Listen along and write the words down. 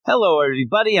Hello,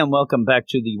 everybody, and welcome back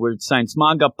to the Weird Science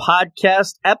Manga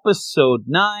Podcast, Episode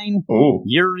 9. Ooh.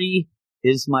 Yuri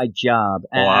is my job.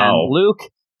 And Wow.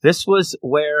 Luke, this was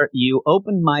where you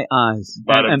opened my eyes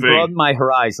and broadened my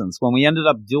horizons. When we ended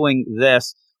up doing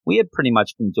this, we had pretty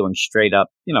much been doing straight up,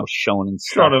 shonen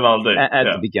stuff. Shonen all day.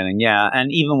 At the beginning, yeah.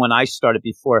 And even when I started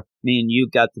before me and you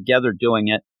got together doing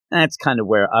it, that's kind of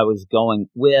where I was going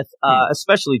with,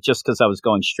 especially just because I was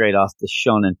going straight off the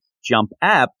Shonen Jump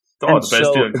app. Oh, and the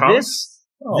best deal in comics.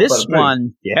 This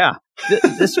one,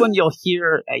 this one you'll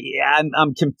hear,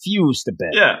 I'm confused a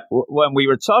bit when we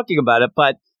were talking about it,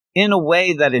 but in a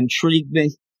way that intrigued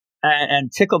me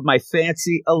and tickled my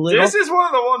fancy a little. This is one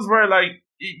of the ones where,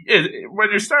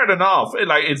 when you're starting off,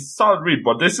 it's a solid read,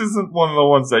 but this isn't one of the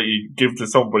ones that you give to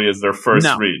somebody as their first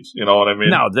read. You know what I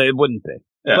mean? No, they wouldn't be.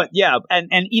 Yeah. But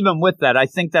and even with that, I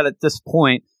think that at this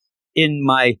point in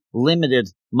my limited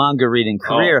manga reading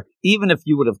career, even if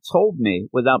you would have told me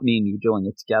without me and you doing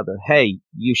it together, hey,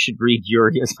 you should read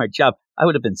Yuri as my job, I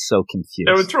would have been so confused.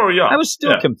 It would throw you off. I was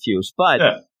still confused,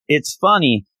 but it's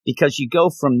funny because you go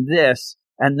from this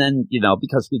and then,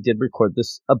 because we did record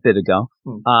this a bit ago,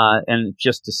 and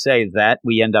just to say that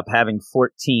we end up having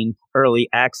 14 early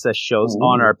access shows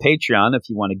on our Patreon. If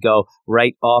you want to go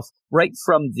right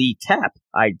from the tap,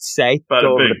 I'd say,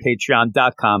 go over to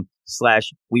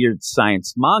patreon.com/Weird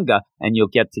Science Manga, and you'll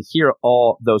get to hear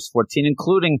all those 14,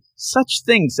 including such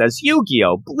things as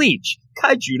Yu-Gi-Oh!, Bleach,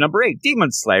 Kaiju number 8,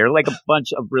 Demon Slayer, like a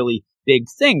bunch of really big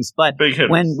things. But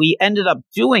when we ended up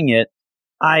doing it,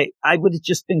 I would have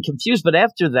just been confused. But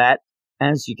after that,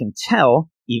 as you can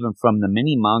tell, even from the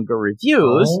mini manga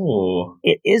reviews,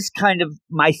 it is kind of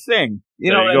my thing.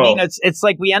 You know what I mean? It's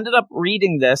like we ended up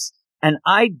reading this, and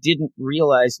I didn't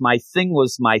realize my thing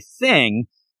was my thing.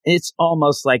 It's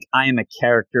almost like I am a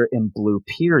character in Blue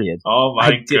Period. Oh,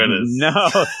 my goodness. No,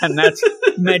 and that's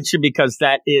mentioned because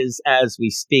that is, as we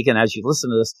speak and as you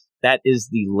listen to this, that is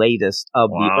the latest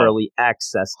of the early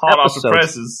access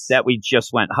episodes that we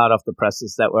just went hot off the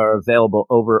presses that were available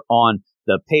over on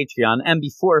the Patreon. And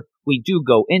before we do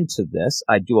go into this,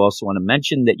 I do also want to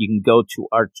mention that you can go to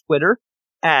our Twitter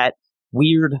at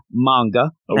Weird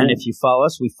Manga. And if you follow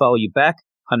us, we follow you back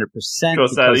 100%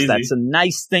 because that's a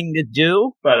nice thing to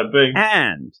do. Bada bing.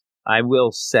 And I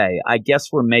will say, I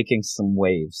guess we're making some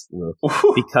waves, Luke,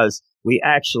 because we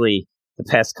actually, the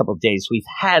past couple of days, we've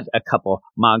had a couple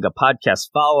manga podcasts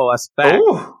follow us back.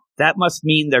 Ooh. That must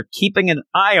mean they're keeping an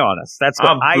eye on us. That's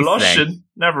what I'm blushing. Think.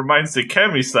 Never mind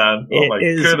Sekemi-san. Oh, my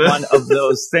goodness. It is one of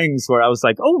those things where I was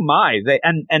like, oh my.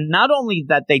 And not only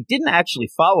that, they didn't actually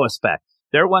follow us back.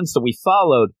 They're ones that we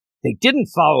followed. They didn't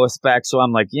follow us back, so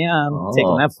I'm like, I'm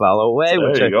taking that follow away.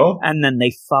 There you go. And then they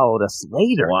followed us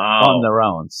later on their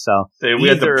own. So we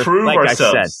had to prove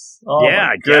ourselves. I said,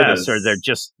 I guess, or they're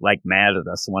just mad at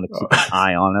us and want to keep an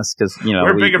eye on us because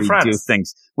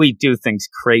we do things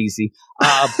crazy.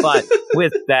 But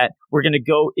with that, we're going to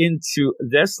go into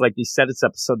this. Like we said, it's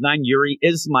episode 9. Yuri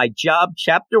is my job,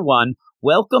 chapter 1.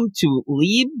 Welcome to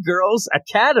Leave Girls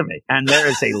Academy. And there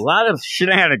is a lot of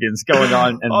shenanigans going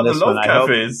on in this one. The love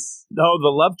cafes. The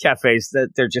love cafes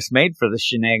that they're just made for the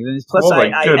shenanigans. Plus, I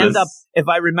end up, if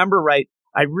I remember right,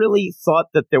 I really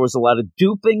thought that there was a lot of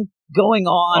duping going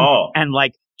on and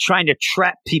trying to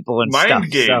trap people and mind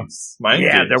games.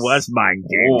 There was mind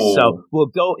games. So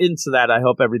we'll go into that. I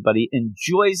hope everybody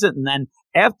enjoys it. And then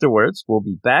afterwards, we'll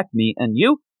be back, me and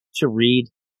you, to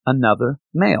read another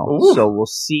mail. Ooh. So we'll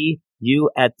see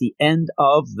you at the end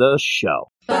of the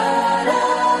show.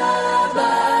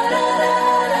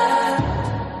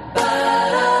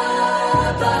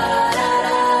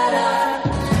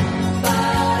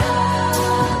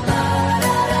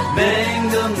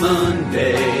 Manga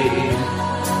Monday,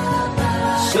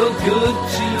 so good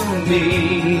to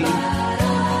me.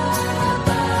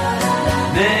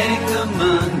 Manga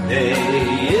Monday,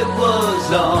 it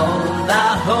was all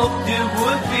I hoped it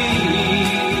would be.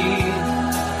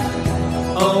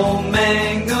 Oh,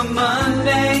 Manga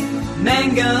Monday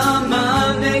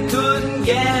couldn't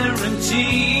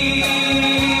guarantee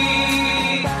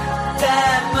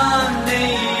that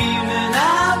Monday evening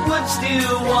I would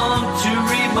still want to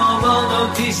read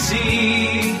Momono DC.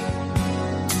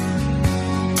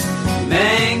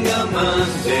 Manga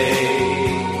Monday,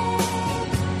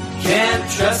 can't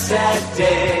trust that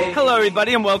day. Hello,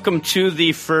 everybody, and welcome to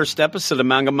the first episode of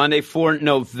Manga Monday for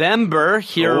November.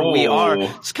 Here we are.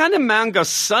 It's kind of Manga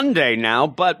Sunday now,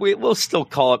 but we'll still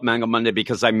call it Manga Monday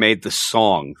because I made the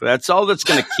song. That's all that's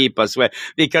going to keep us with.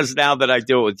 Because now that I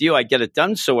do it with you, I get it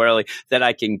done so early that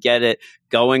I can get it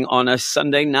going on a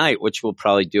Sunday night, which we'll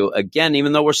probably do again,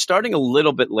 even though we're starting a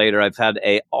little bit later. I've had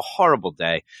a horrible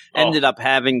day. Ended up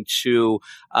having to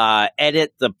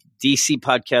edit the DC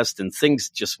podcast, and things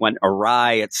just went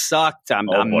awry. It sucked. I'm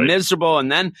miserable.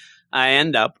 And then I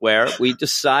end up where we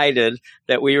decided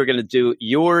that we were going to do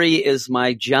Yuri Is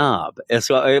My Job.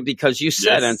 So, because you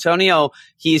said, Antonio,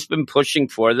 he's been pushing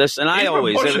for this. And he's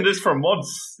been pushing this for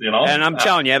months, you know. And I'm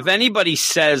telling you, if anybody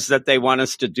says that they want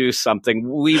us to do something,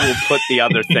 we will put the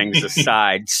other things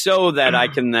aside so that I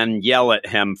can then yell at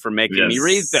him for making me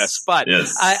read this. But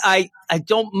I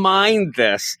don't mind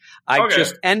this. I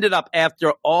just ended up,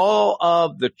 after all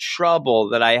of the trouble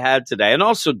that I had today, and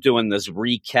also doing this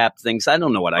recap things, I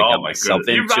don't know what I got myself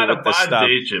into with this stuff.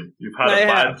 Day, Jim. You've had a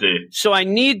bad day. So I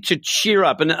need to cheer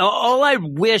up. And all I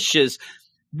wish is,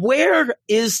 where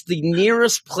is the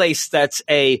nearest place that's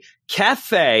a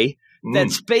cafe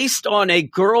that's based on a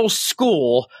girls'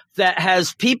 school that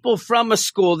has people from a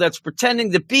school that's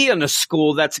pretending to be in a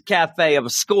school that's a cafe of a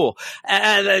school?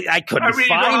 And I couldn't find you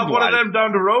don't have one of them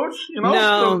down the road? You know,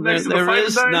 no, there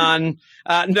is none.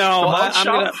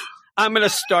 No, I'm going to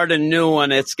start a new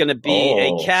one. It's going to be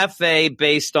a cafe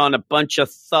based on a bunch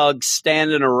of thugs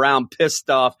standing around pissed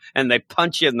off, and they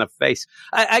punch you in the face.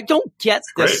 I don't get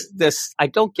this. I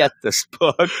don't get this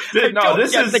book. I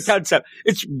don't get the concept.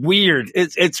 It's weird.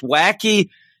 It's wacky.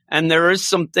 And there is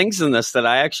some things in this that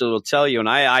I actually will tell you. And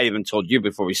I even told you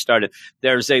before we started,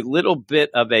 there's a little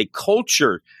bit of a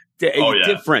culture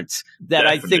difference that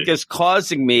I think is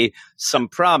causing me some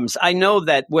problems. I know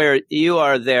that where you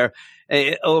are there,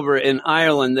 over in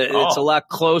Ireland, it's a lot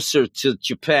closer to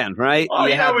Japan, right?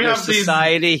 We have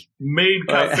society. These maid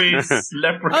cafes,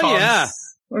 leprechauns.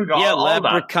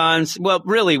 Leprechauns. Well,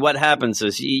 really what happens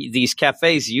is these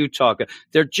cafes you talk,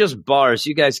 they're just bars.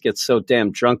 You guys get so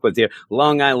damn drunk with your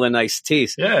Long Island iced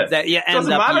teas. Yeah. That you end doesn't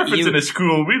matter if it's in a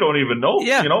school. We don't even know.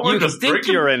 Yeah. You know, we're just think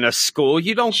drinking. You're in a school.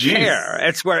 You don't care.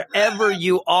 It's wherever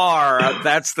you are.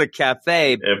 That's the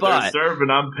cafe. If they're serving,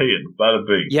 I'm paying. Bada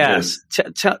bing. Yes.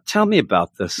 Tell me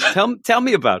about this. Tell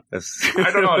me about this.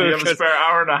 I don't know. Do you have a spare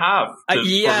hour and a half?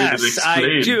 Yes,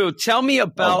 I do. Tell me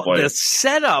about the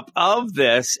setup of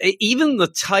this. Even the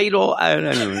title, I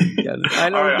don't even get it. I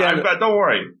don't get it. Don't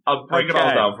worry. I'll break it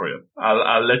all down for you.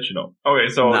 I'll let you know.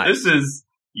 Okay, so this is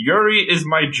Yuri Is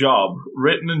My Job,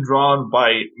 written and drawn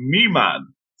by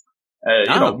Me-Man. You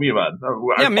know, Me-Man.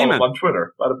 I follow him on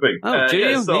Twitter. Bada bing. Oh, do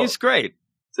you? He's great.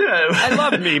 Yeah. I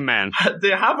love Me-Man. They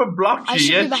haven't blocked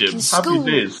you yet, Jim. Happy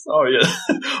days. Oh,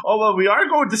 yeah. Well, we are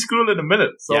going to school in a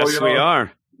minute. So, yes, we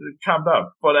are. Calm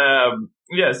down. But,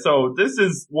 so this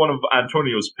is one of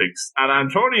Antonio's picks. And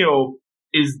Antonio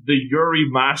is the Yuri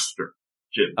master,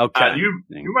 Jim. Okay. And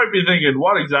you might be thinking,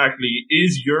 what exactly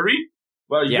is Yuri?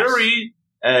 Well, Yuri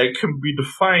can be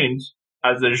defined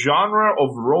as a genre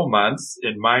of romance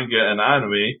in manga and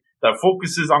anime that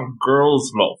focuses on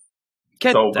girls' love.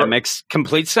 Okay, so, that makes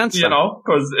complete sense. You know,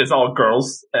 because it's all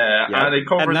girls. And it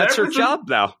covers and that's everything. Her job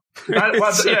now.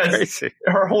 Crazy.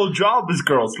 Her whole job is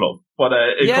girls' love. But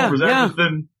it covers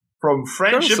everything from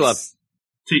friendships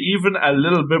to even a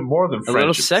little bit more than friendships. A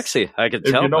little sexy, I could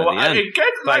tell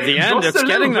by the end. It's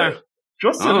getting there.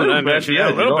 Just a little bit. Yeah,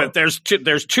 a little bit.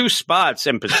 There's two spots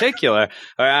in particular.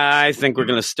 I think we're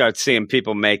going to start seeing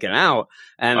people making out,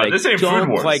 and they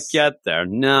don't quite get there.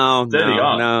 No.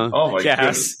 Oh my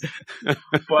goodness. But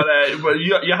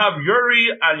you have Yuri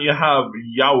and you have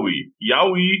Yaoi.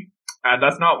 Yaoi. And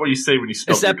that's not what you say when you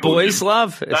stop. Is that boys'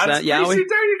 love? Is that yaoi? You see,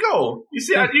 there you go. You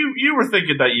see, you were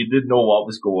thinking that you didn't know what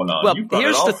was going on. Well,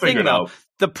 here's the thing, though.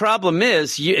 The problem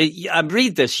is, I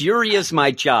read this, Yuri Is My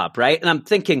Job, right? And I'm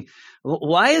thinking,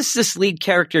 why is this lead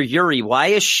character Yuri? Why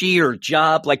is she her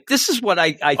job? Like, this is what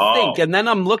I think. And then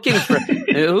I'm looking for,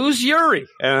 who's Yuri?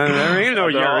 There ain't no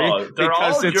Yuri.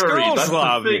 Because it's Yuri. girls' That's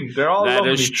love. They're all that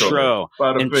is true.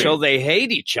 Until they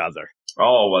hate each other.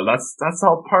 Oh, well, that's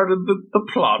all part of the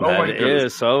plot. Oh, my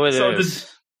goodness. It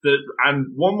is. And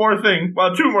one more thing,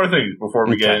 well, two more things before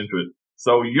we get into it.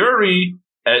 So Yuri,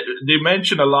 they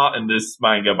mention a lot in this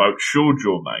manga about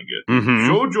shoujo manga.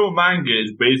 Mm-hmm. Shoujo manga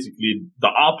is basically the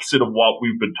opposite of what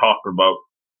we've been talking about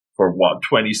for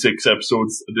 26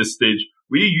 episodes at this stage.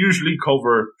 We usually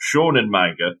cover shonen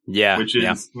manga, which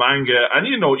is manga, and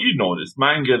you know this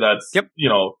manga that's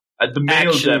the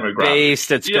male demographic.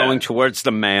 Based, it's going towards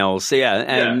the males.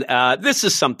 And this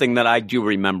is something that I do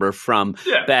remember from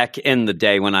back in the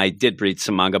day when I did read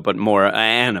some manga, but more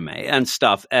anime and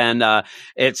stuff. And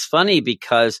it's funny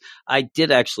because I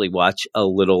did actually watch a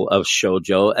little of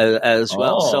shoujo as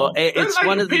well. So it's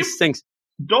one of these things.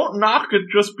 Don't knock it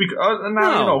just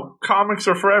because, comics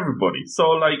are for everybody.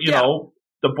 So, you know,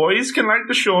 the boys can like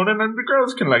the shonen and the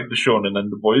girls can like the shonen,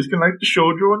 and the boys can like the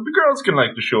shoujo and the girls can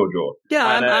like the shoujo. Yeah,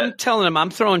 I'm telling them, I'm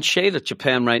throwing shade at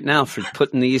Japan right now for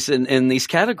putting these in these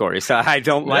categories. I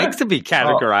don't like to be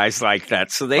categorized like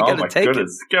that, so they got to take it.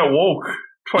 Get woke.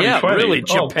 2020. Yeah, really,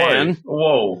 Japan.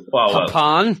 Whoa. Wow.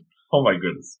 Japan. Oh my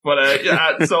goodness.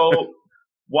 But so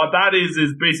what that is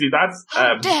basically that's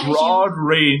a broad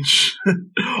range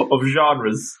of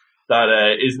genres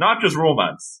that is not just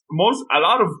romance. A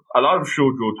lot of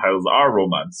shoujo titles are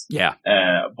romance. Yeah.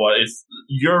 But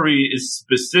Yuri is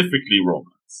specifically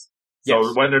romance.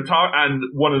 So when they're and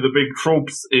one of the big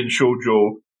tropes in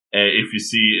shoujo, if you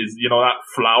see, is, that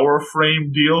flower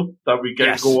frame deal that we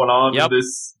get going on in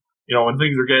this, when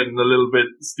things are getting a little bit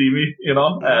steamy,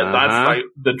 that's like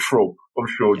the trope of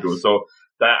shoujo. Yes. So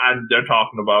and they're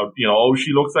talking about,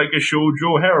 she looks like a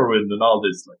shoujo heroine and all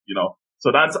this,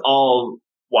 so that's all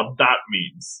what that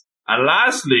means. And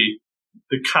lastly,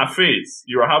 the cafes.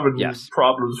 You were having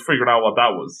problems figuring out what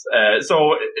that was.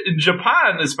 So in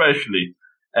Japan, especially,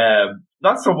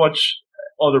 not so much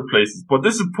other places, but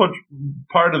this is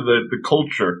part of the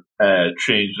culture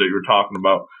change that you're talking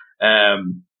about.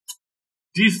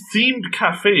 These themed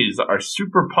cafes are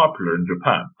super popular in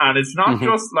Japan. And it's not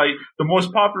just like the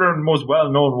most popular and most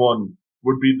well-known one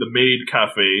would be the maid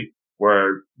cafe,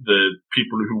 where the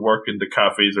people who work in the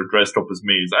cafes are dressed up as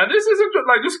maids. And this isn't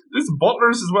like this is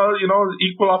butlers as well,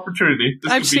 equal opportunity.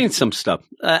 I've seen some stuff.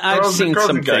 I've seen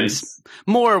some things.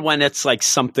 More when it's like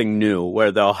something new,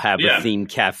 where they'll have a themed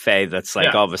cafe that's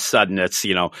like all of a sudden it's,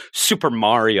 Super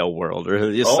Mario World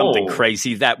or something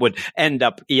crazy that would end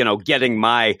up, getting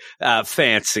my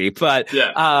fancy. But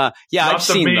I've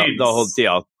seen the whole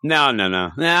deal. No.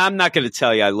 I'm not going to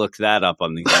tell you I looked that up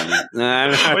on the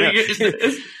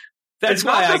internet. That's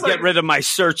why I get rid of my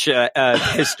search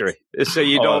history, so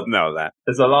you don't know that.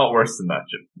 It's a lot worse than that,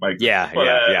 Jim.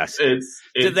 Yes.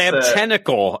 Do they have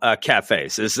tentacle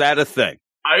cafes? Is that a thing?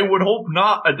 I would hope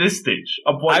not at this stage.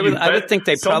 I would think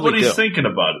they probably do. Somebody's thinking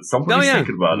about it. Somebody's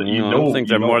thinking about it. I don't think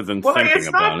they're more than thinking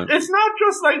about it. It's not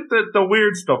just like the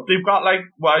weird stuff. They've got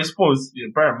I suppose,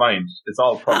 bear in mind, it's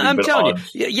all probably a bit odd. I'm telling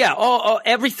you,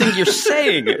 everything you're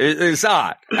saying is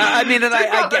odd. I mean, and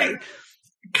I get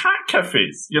cat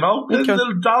cafes, little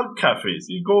dog cafes.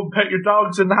 You go and pet your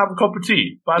dogs and have a cup of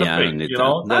tea. Then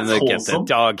they get the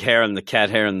dog hair and the cat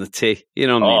hair and the tea. You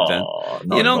don't need that.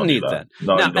 No, you don't need that.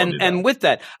 No, now, and with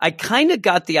that, I kind of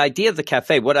got the idea of the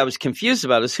cafe. What I was confused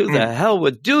about is who the hell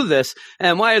would do this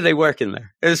and why are they working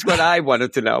there? Is what I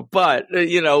wanted to know. But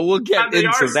we'll get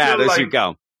into that as you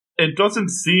go. It doesn't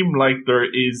seem like there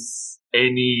is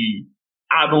any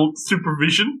adult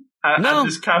supervision at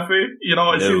this cafe.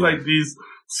 It seems like these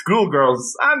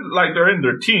schoolgirls, and they're in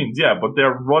their teens, but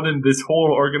they're running this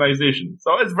whole organization.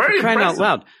 So it's very crying impressive.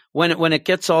 out loud. When it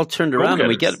gets all turned around, and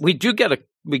we do get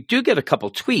a couple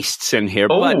twists in here,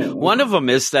 but one of them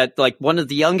is that one of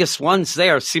the youngest ones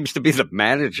there seems to be the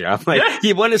manager. I'm like,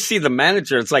 you want to see the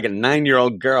manager? It's like a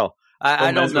 9-year-old girl.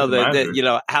 I don't know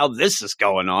that how this is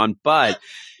going on, but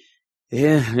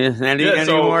any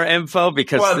more info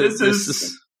because this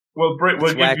is. We'll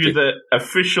give you the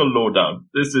official lowdown.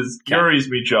 This is Yuri's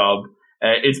Me Job.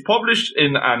 It's published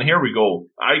and here we go.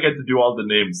 I get to do all the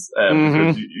names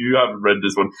because you haven't read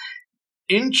this one.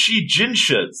 Inchi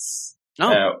Jinshas.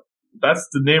 That's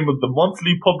the name of the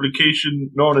monthly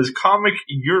publication known as Comic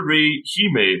Yuri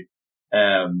Hime.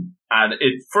 And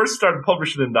it first started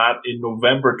publishing in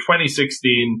November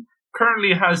 2016.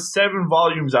 Currently has 7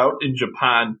 volumes out in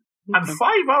Japan. And 5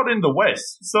 out in the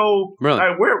West. So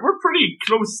we're pretty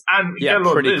close. And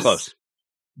pretty close.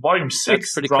 Volume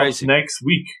 6 drops next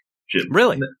week, Jim.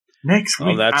 Really? Next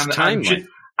week. That's timely.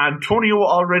 Antonio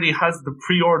already has the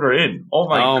pre-order in. Oh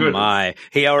my goodness. My.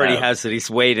 He already has it. He's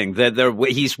waiting.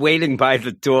 He's waiting by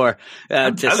the door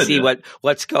to see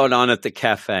what's going on at the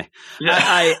cafe. Yeah.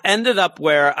 I ended up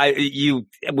where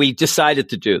we decided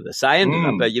to do this. I ended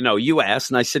up, you asked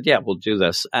and I said, yeah, we'll do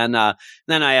this. And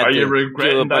then I had to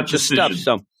do a bunch of stuff.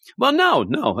 So, well, no.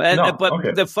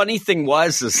 But the funny thing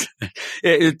was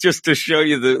just to show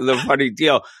you the funny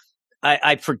deal.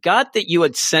 I forgot that you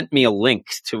had sent me a link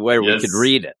to where we could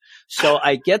read it. So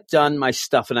I get done my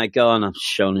stuff and I go and I'm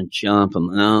Shonen Jump and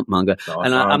manga.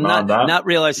 And I'm not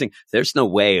realizing there's no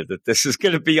way that this is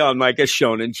going to be on like a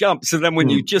Shonen Jump. So then when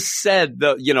you just said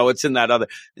it's in that other,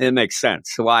 it makes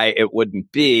sense why it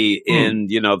wouldn't be in,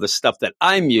 the stuff that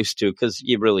I'm used to because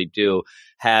you really do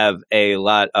have a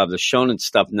lot of the shonen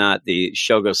stuff, not the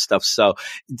shogo stuff. So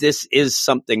this is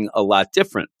something a lot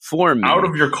different for me. Out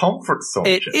of your comfort zone.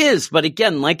 It is. But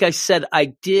again, like I said,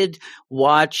 I did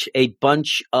watch a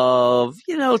bunch of,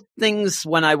 things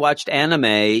when I watched anime,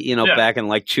 back in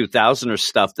like 2000 or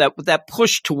stuff that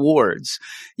pushed towards,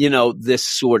 this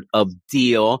sort of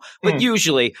deal. But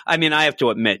usually, I have to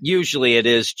admit, usually it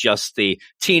is just the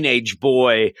teenage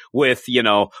boy with,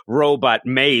 robot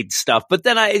maid stuff. But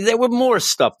then there were more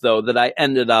stuff though that I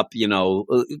ended up,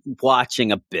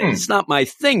 watching a bit. It's not my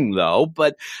thing though,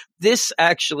 but this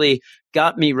actually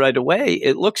got me right away.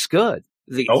 It looks good.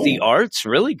 The art's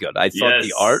really good. I thought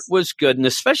the art was good, and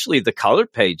especially the color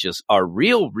pages are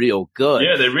real good.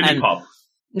 Yeah, they really pop.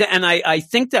 And I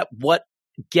think that what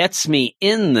gets me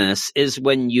in this is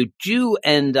when you do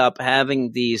end up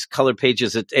having these color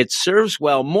pages, it serves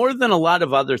well more than a lot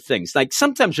of other things. Like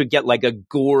sometimes we get like a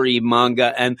gory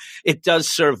manga, and it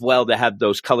does serve well to have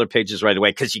those color pages right away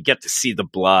because you get to see the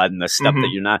blood and the stuff that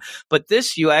you're not. But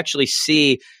this, you actually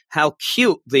see how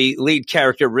cute the lead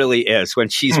character really is when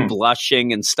she's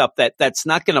blushing and stuff. That's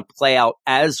not going to play out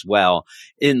as well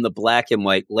in the black and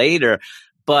white later,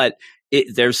 but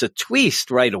there's a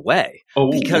twist right away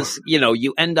because,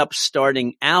 you end up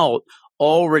starting out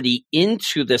already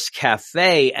into this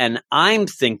cafe, and I'm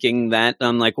thinking that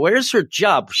I'm like, where's her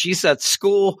job? She's at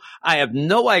school. I have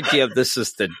no idea if this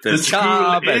is the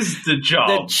job. School is the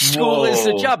job. The school is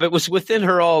the job. It was within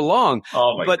her all along.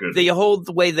 Oh my but goodness.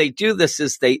 The way they do this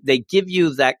is they give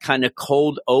you that kind of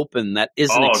cold open that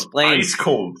isn't explained.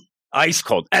 Ice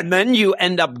cold. And then you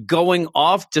end up going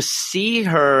off to see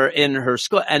her in her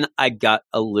school. And I got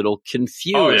a little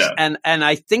confused. Oh, yeah. And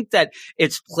I think that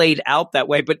it's played out that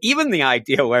way. But even the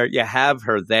idea where you have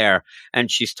her there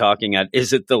and she's talking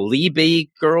is it the Liebe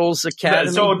Girls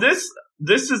Academy? So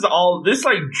this is all, this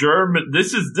like German,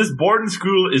 this boarding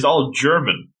school is all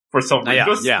German for some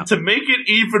reason. To make it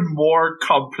even more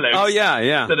complex. Oh,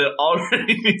 yeah. Than it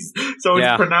already is. So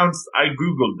it's pronounced, I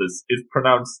Googled this, it's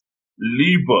pronounced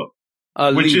Liebe.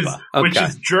 Which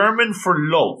is German for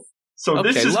love. So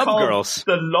this is Love called Girls.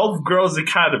 The Love Girls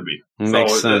Academy.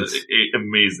 Makes sense.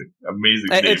 Amazing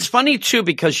It's name. funny too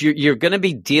because you're going to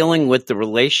be dealing with the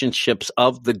relationships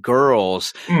of the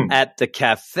girls at the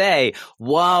cafe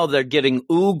while they're getting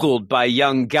oogled by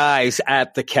young guys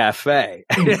at the cafe.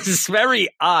 It's very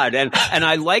odd, and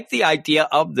I like the idea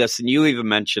of this. And you even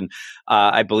mentioned,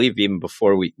 I believe, even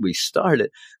before we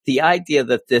started, the idea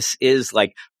that this is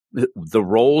like the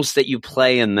roles that you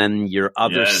play and then your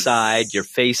other side, your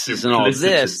faces and all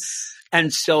this.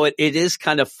 And so it is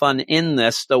kind of fun in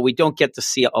this, though we don't get to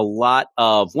see a lot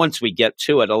of, once we get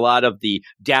to it, a lot of the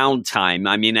downtime.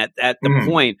 At the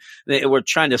point I was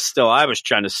trying to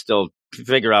still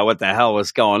figure out what the hell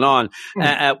was going on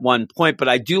at one point. But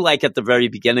I do like at the very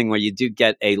beginning where you do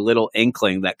get a little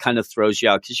inkling that kind of throws you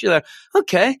out because you're like,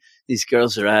 okay, these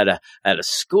girls are at a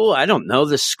school. I don't know.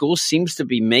 This school seems to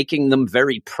be making them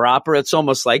very proper. It's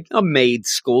almost like a maid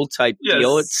school type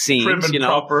deal. It seems, prim and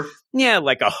proper. Yeah,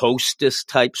 like a hostess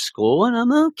type school. And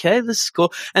I'm okay, this is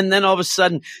cool. And then all of a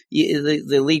sudden,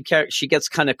 the lead character, she gets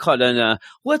kind of caught in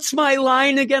what's my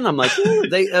line again? I'm like, are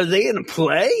they in a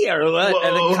play or what? Whoa.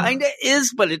 And it kind of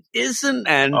is, but it isn't.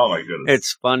 And oh my goodness,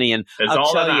 it's funny. And it's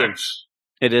I'll tell you,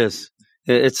 it is.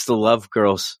 It's the Love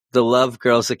Girls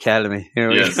Academy. Here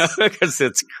we go, because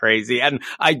it's crazy. And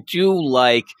I do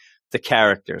like the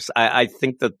characters. I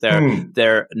think that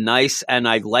they're nice, and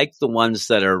I like the ones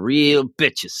that are real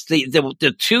bitches.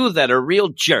 The two that are real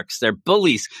jerks. They're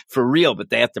bullies for real, but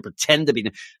they have to pretend to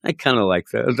be. I kind of like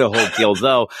the whole deal,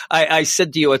 though. I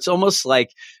said to you, it's almost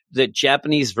like the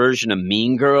Japanese version of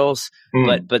Mean Girls,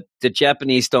 but the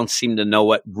Japanese don't seem to know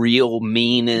what real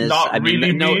mean is. Not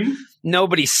really mean?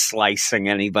 Nobody's slicing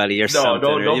anybody or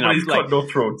something. Nobody's cutting no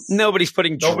throats. Nobody's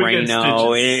putting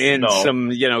Drano in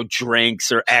some,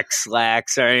 drinks or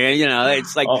X-Lax or,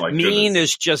 it's like mean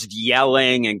is just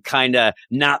yelling and kind of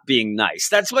not being nice.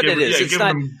 That's what it is. It's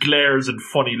not them glares and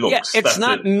funny looks. Yeah, it's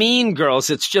not mean girls.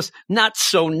 It's just not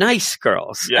so nice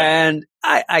girls. Yeah. And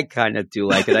I kind of do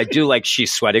like it. I do like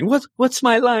she's sweating. What's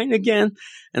my line again?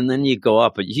 And then you go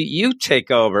up, but you take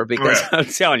over because I'm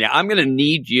telling you, I'm going to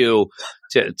need you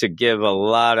to give a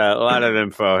lot of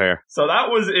info here. So that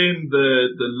was in the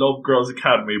Love Girls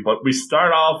Academy, but we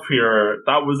start off here.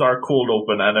 That was our cold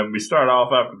open, and then we start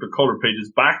off after the color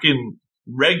pages back in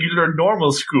regular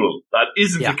normal school. That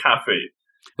isn't a cafe.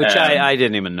 Which I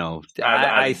didn't even know.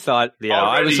 I thought,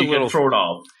 I was a little thrown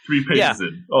off 3 pages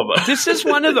in. This is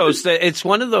one of those it's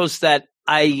one of those that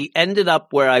I ended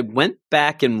up where I went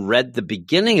back and read the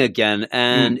beginning again,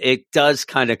 and it does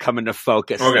kind of come into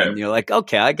focus. Okay. And you're like,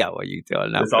 okay, I got what you're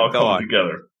doing. It's all coming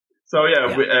together. So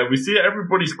we see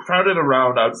everybody's crowded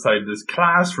around outside this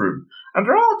classroom, and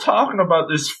they're all talking about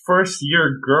this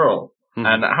first-year girl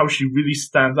and how she really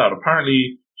stands out.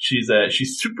 Apparently, she's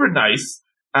super nice,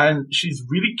 and she's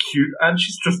really cute, and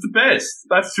she's just the best.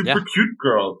 That super cute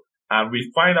girl. And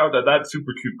we find out that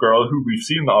super cute girl, who we've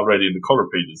seen already in the color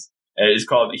pages, is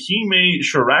called Hime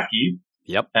Shiraki.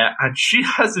 Yep. And she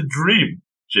has a dream,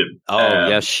 Jim. Oh,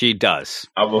 yes, she does.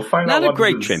 I will find out. Not a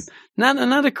great dream.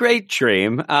 Not a great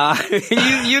dream.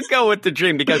 You go with the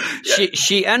dream, because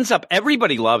she ends up,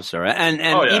 everybody loves her. And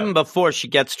even before she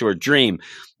gets to her dream,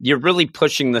 you're really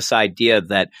pushing this idea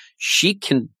that she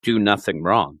can do nothing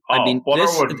wrong. I mean, butter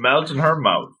would melt in her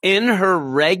mouth. In her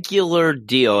regular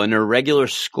deal, in her regular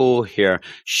school here,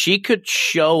 she could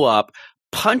show up,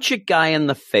 punch a guy in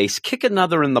the face, kick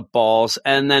another in the balls,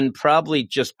 and then probably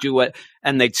just do it,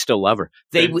 and they'd still love her.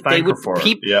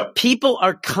 People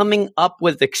are coming up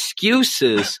with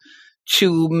excuses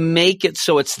to make it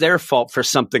so it's their fault for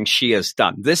something she has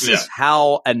done. This is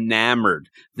how enamored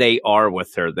they are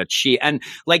with her, that and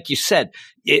like you said,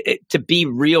 to be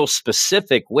real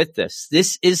specific with this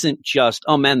isn't just,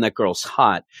 oh man, that girl's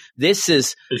hot. This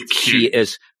is, she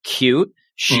is cute.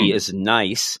 She is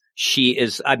nice. She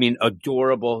is,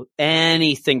 adorable.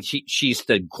 Anything. She's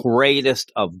the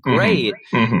greatest of great.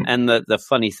 And the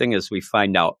funny thing is, we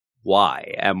find out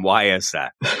why. And why is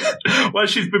that? Well,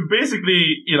 she's been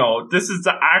basically, this is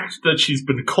the act that she's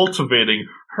been cultivating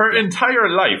her entire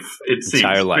life, it seems.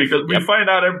 Because we find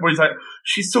out everybody's like,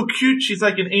 she's so cute. She's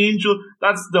like an angel.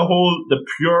 That's the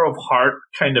pure of heart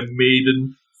kind of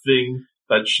maiden thing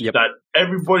that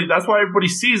everybody, that's why everybody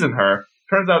sees in her.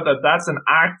 Turns out that that's an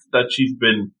act that she's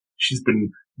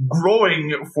been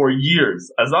growing for years.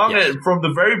 As long as from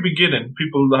the very beginning,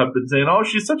 people have been saying, "Oh,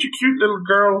 she's such a cute little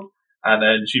girl," and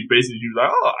then she basically was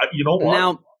like, "Oh, you know what?"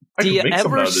 Now, do you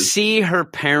ever see her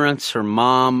parents, her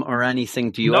mom, or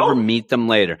anything? Do you ever meet them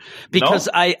later? Because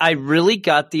I really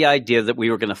got the idea that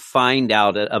we were going to find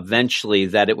out eventually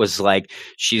that it was like,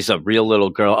 she's a real little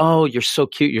girl. Oh, you're so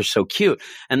cute. You're so cute.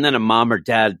 And then a mom or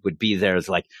dad would be there. It's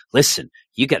like, listen,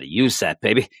 you got to use that,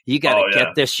 baby. You got to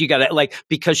get this. You got to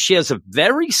because she has a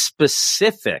very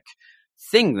specific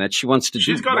thing that she wants to do.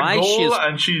 She's got a goal,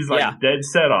 and she's dead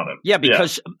set on it. Yeah,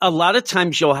 because a lot of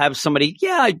times you'll have somebody,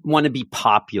 I want to be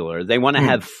popular. They want to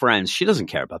have friends. She doesn't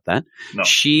care about that. No.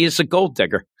 She is a gold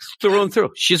digger through and through.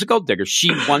 She's a gold digger.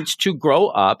 She wants to grow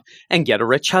up and get a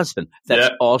rich husband.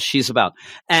 That's all she's about.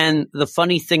 And the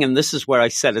funny thing, and this is where I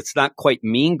said it's not quite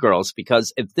Mean Girls,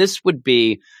 because if this would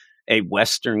be a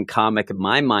Western comic in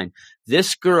my mind,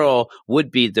 this girl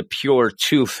would be the pure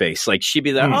Two-Face. Like, she'd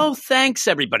be there, oh, thanks,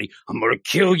 everybody. I'm going to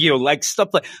kill you, like stuff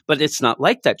like, but it's not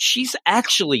like that. She's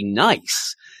actually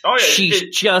nice. Oh, yeah. She's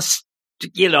just,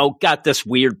 got this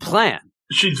weird plan.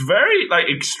 She's very,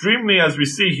 extremely, as we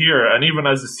see here, and even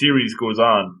as the series goes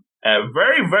on,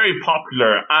 very, very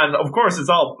popular. And of course, it's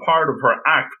all part of her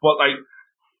act, but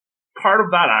part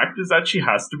of that act is that she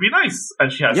has to be nice,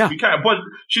 and she has to be kind. But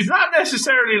she's not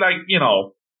necessarily like it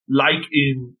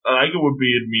would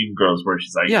be in Mean Girls, where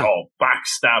she's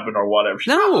backstabbing or whatever.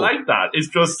 She's not like that. It's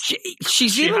just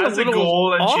she has a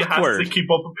goal, and she has to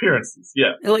keep up appearances.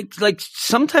 Yeah, like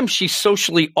sometimes she's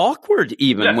socially awkward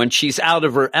even when she's out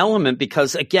of her element,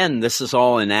 because again, this is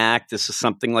all an act. This is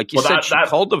something, like you said, she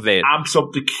cultivated. Amps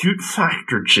up the cute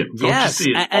factor, Jim. Yes, don't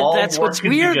you see? And that's what's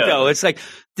weird though. It's like,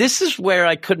 this is where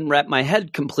I couldn't wrap my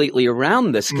head completely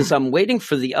around this, because I'm waiting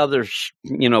for the other,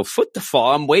 foot to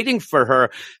fall. I'm waiting for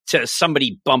her to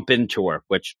somebody bump into her,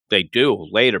 which they do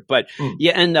later. But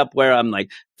you end up where I'm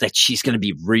like, that she's going to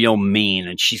be real mean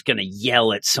and she's going to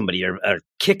yell at somebody or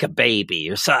kick a baby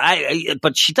or so.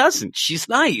 But she doesn't. She's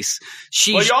nice.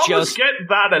 She's you almost get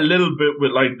that a little bit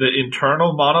with the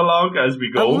internal monologue as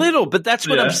we go. A little, but that's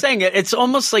what I'm saying. It's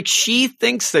almost like she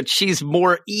thinks that she's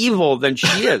more evil than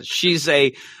she is. She's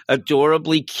a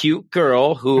adorably cute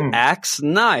girl who acts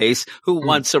nice, who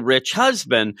wants a rich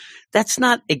husband. That's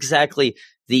not exactly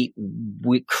the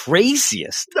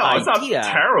craziest idea. It's not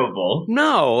terrible.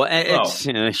 No, it's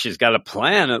she's got a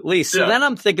plan at least. So then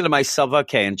I'm thinking to myself,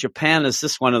 okay, in Japan, is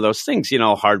this one of those things,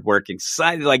 hardworking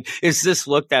society? Like, is this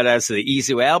looked at as the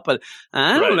easy way out? But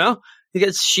I don't know.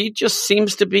 Because she just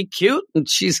seems to be cute and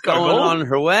she's going on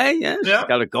her way. Yeah, she's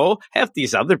got a goal. Half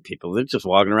these other people, they're just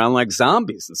walking around like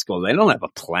zombies in school. They don't have a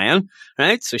plan,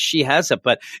 right? So she has it.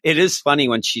 But it is funny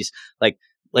when she's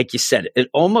like you said, it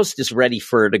almost is ready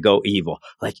for her to go evil.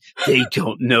 Like, they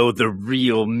don't know the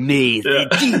real me. They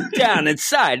deep down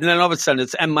inside. And then all of a sudden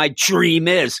and my dream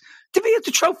is to be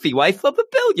the trophy wife of a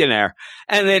billionaire.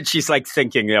 And then she's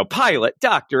thinking, pilot,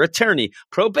 doctor, attorney,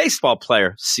 pro baseball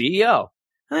player, CEO.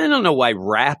 I don't know why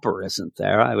Rapper isn't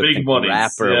there. I would Big think Monies,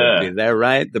 Rapper would be there,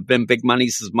 right? The Big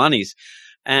Money's his Monies.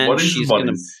 And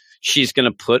she's going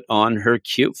to put on her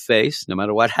cute face no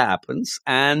matter what happens.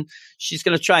 And she's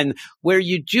going to try. And where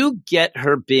you do get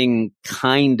her being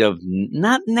kind of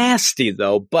not nasty,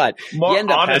 though, but more you end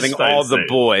up having all the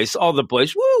boys,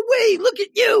 woo, wait, look at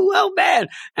you. Oh, man.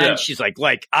 And she's like,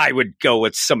 I would go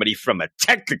with somebody from a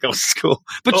technical school.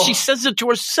 But she says it to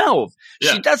herself.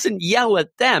 Yeah. She doesn't yell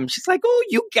at them. She's like, oh,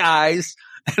 you guys.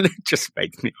 And it just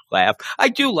makes me laugh. I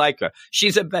do like her.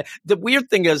 The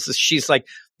weird thing is she's like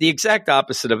the exact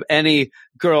opposite of any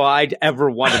girl I'd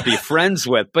ever want to be friends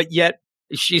with, but yet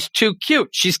she's too cute.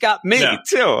 She's got me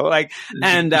too.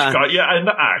 And the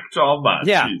act all that.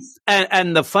 Yeah.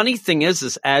 And the funny thing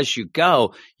is as you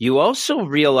go, you also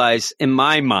realize, in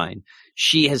my mind,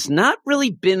 she has not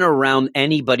really been around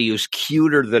anybody who's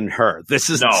cuter than her. This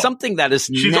is something that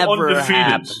has never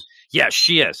happened. Yes,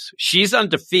 she is. She's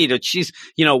undefeated. She's,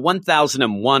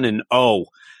 1001-0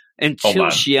 until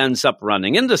she ends up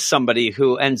running into somebody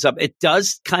who ends up, it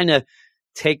does kind of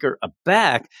take her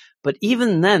aback. But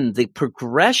even then, the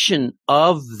progression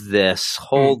of this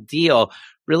whole deal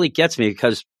really gets me,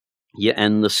 because you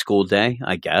end the school day,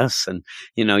 I guess, and,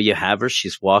 you have her,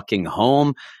 she's walking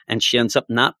home, and she ends up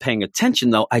not paying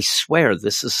attention, though. I swear,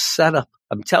 this is set up.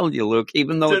 I'm telling you, Luke,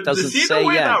 even though it doesn't say the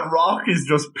way that rock is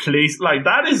just placed,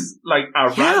 that is like a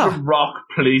random rock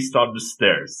placed on the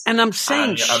stairs. And I'm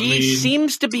saying she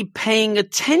seems to be paying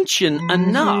attention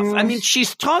enough. I mean,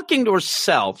 she's talking to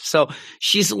herself, so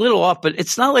she's a little off, but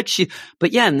it's not like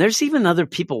but yeah, and there's even other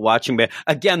people watching. But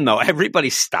again, though,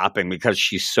 everybody's stopping because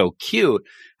she's so cute.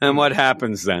 And what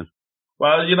happens then?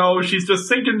 Well, she's just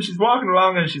thinking, she's walking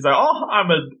along and she's like, oh,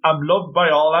 I'm loved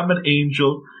by all. I'm an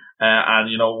angel. And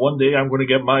one day I'm going to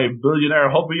get my billionaire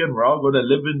hubby and we're all going to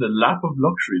live in the lap of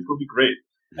luxury. It's going to be great.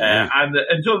 Yeah. And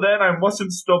until then, I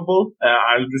mustn't stumble.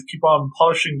 I'll just keep on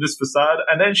polishing this facade.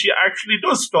 And then she actually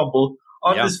does stumble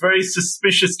on this very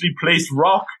suspiciously placed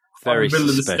rock in the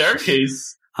middle of the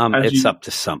staircase. It's up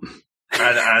to something.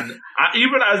 And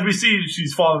even as we see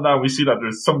she's falling down, we see that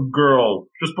there's some girl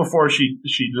just before she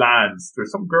lands.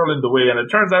 There's some girl in the way, and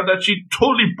it turns out that she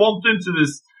totally bumped into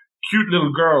this cute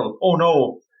little girl. Oh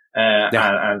no! And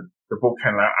they're both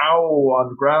kind of like, ow, on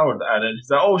the ground. And then she's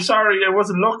like, oh, sorry, I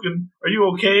wasn't looking. Are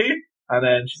you okay? And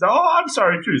then she's like, oh, I'm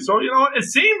sorry too. So, it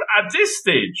seems at this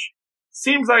stage,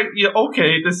 like,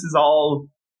 okay, this is all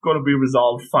going to be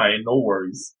resolved fine. No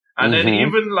worries. And then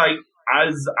even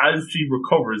as she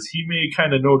recovers, Hime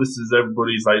kind of notices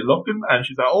everybody's looking, and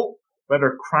she's like, oh,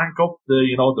 better crank up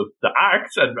the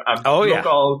act and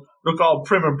look all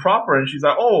prim and proper. And she's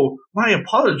like, oh, my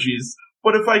apologies.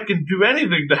 But if I can do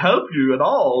anything to help you at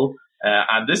all,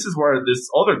 and this is where this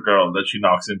other girl that she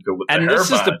knocks into with the hairband. And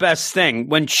this is the best thing.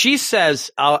 When she says,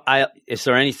 is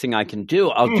there anything I can do?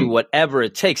 I'll do whatever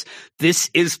it takes. This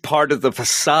is part of the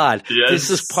facade. Yes. This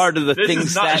is part of the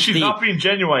things that she's not being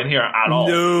genuine here at all.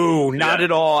 No, not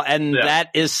at all. And that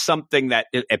is something that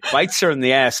it bites her in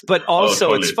the ass. But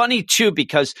also, it's funny, too,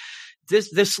 because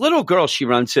this little girl she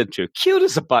runs into, cute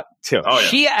as a button, too. Oh, yeah.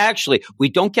 She actually, we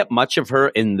don't get much of her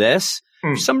in this.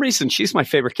 For some reason, she's my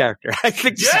favorite character. I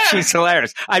think she's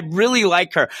hilarious. I really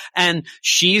like her. And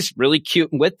she's really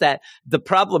cute. And with that, the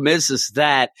problem is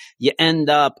that you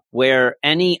end up where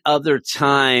any other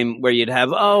time where you'd have,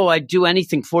 oh, I'd do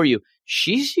anything for you.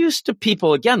 She's used to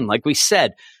people, again, like we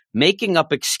said, making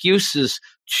up excuses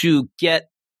to get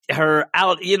her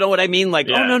out. You know what I mean?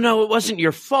 Oh, no, it wasn't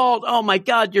your fault. Oh, my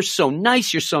God, you're so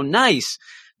nice. You're so nice.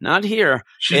 Not here.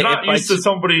 She's not used to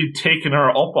somebody taking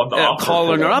her up on the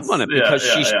calling her up on it because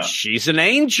she's an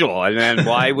angel. And then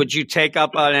why would you take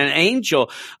up on an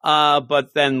angel?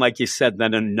 But then, like you said,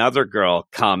 then another girl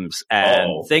comes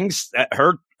and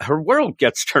her world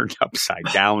gets turned upside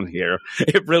down here.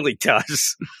 It really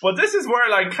does. But this is where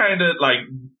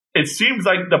it seems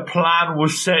like the plan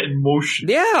was set in motion.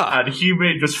 Yeah. And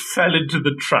Hime just fell into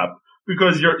the trap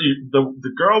because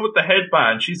the girl with the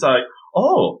headband, she's like,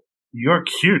 oh, you're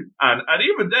cute. And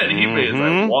even then, Hime is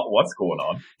like, what's going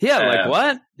on? Yeah,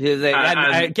 what?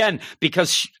 And again,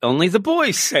 because only the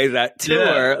boys say that to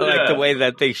her, the way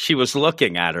that she was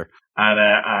looking at her.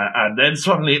 And then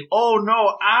suddenly, oh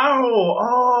no,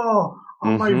 ow,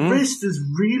 my wrist is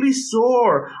really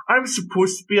sore. I'm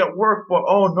supposed to be at work, but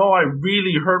oh no, I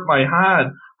really hurt my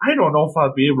hand. I don't know if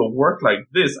I'll be able to work like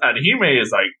this. And Hime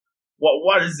is like,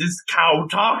 what is this cow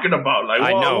talking about? Like,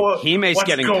 I know. Hime's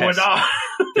getting going pissed. On?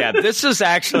 Yeah, this is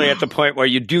actually at the point where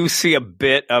you do see a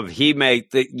bit of Hime,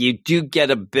 that you do get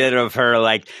a bit of her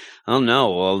like, oh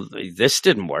no, well, this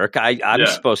didn't work. I'm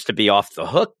supposed to be off the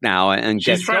hook now and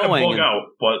She's get going. She's trying to bug out,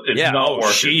 but it's not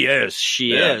working.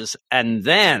 She is. And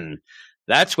then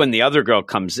that's when the other girl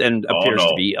comes in, appears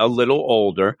to be a little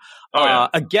older.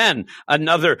 Again,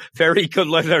 another very good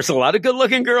look. There's a lot of good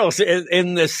looking girls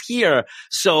in this here.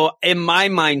 So in my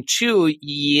mind too,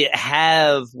 you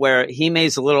have where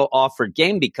Hime's a little off her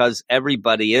game because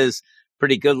everybody is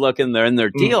pretty good looking. They're in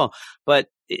their deal, but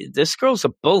this girl's a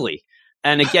bully.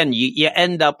 And again, you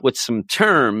end up with some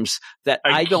terms that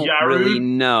I don't really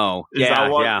know. A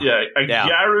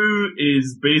gyaru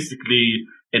is basically,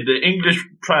 in the English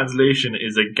translation,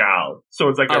 is a gal. So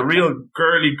it's like a real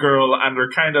girly girl, and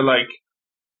they're kind of like,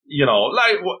 you know,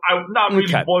 like, not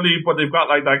really bully, but they've got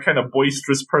like that kind of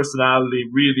boisterous personality,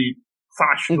 really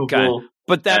fashionable. Okay.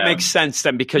 But that makes sense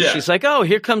then, because she's like, oh,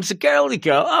 here comes a girly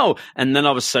girl. Oh, and then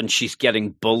all of a sudden she's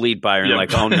getting bullied by her and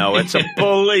like, oh no, it's a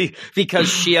bully, because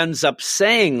she ends up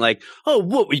saying like, oh,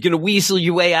 what, are you going to weasel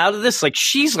your way out of this? Like,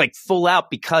 she's like full out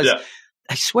because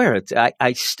I swear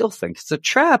I still think it's a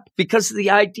trap, because of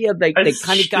the idea they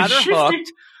kind of got her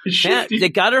hooked. Yeah, they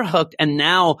got her hooked. And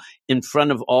now in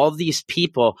front of all these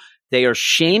people, they are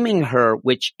shaming her,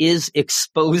 which is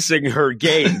exposing her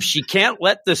game. She can't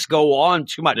let this go on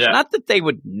too much. Not that they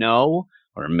would know,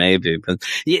 or maybe, but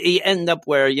you end up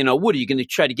where, you know, what are you going to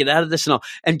try to get out of this and all?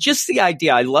 And just the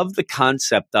idea, I love the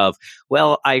concept of,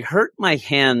 well, I hurt my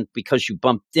hand because you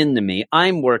bumped into me.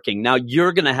 I'm working. Now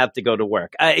you're going to have to go to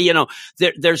work. You know,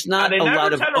 there's not a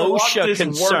lot of OSHA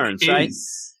concerns, right?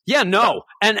 Yeah, no.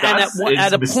 And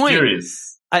at a point,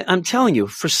 I'm telling you,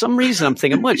 for some reason, I'm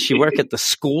thinking, what, she work at the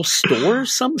school store or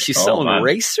something? She's selling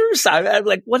erasers? I'm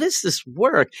like, what is this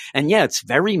work? And yeah, it's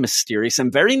very mysterious,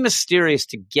 and very mysterious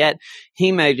to get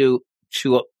Hime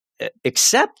to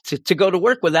accept to go to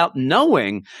work without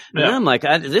knowing. And I'm like,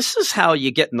 this is how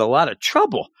you get in a lot of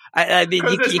trouble. I mean,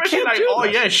 you can't like,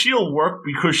 do this. She'll work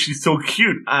because she's so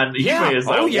cute. And Hime is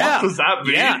like, what does that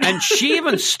mean? Yeah, and she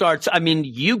even starts, I mean,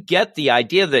 you get the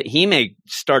idea that Hime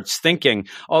starts thinking,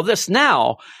 oh, this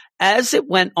now. As it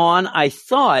went on, I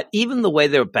thought, even the way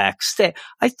they were backstage,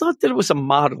 I thought that it was a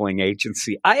modeling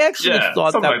agency. I actually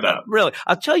thought that. Really,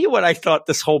 I'll tell you what I thought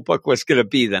this whole book was going to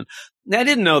be then. I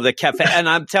didn't know the cafe. And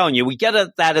I'm telling you, we get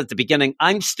at that at the beginning.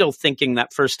 I'm still thinking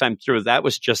that first time through, that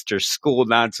was just her school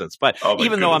nonsense. But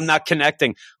even though I'm not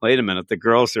connecting, wait a minute, the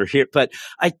girls are here. But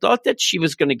I thought that she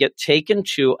was going to get taken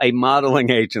to a modeling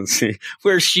agency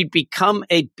where she'd become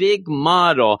a big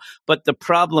model. But the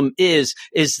problem is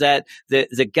that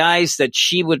the guys that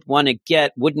she would want to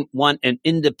get wouldn't want an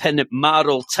independent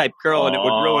model type girl, and it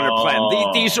would ruin her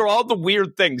plan. These are all the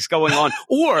weird things going on.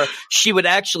 Or she would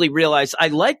actually realize, I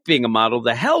like being a model.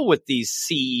 The hell with these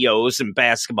CEOs and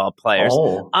basketball players.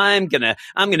 I'm gonna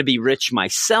be rich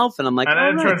myself. And I'm like,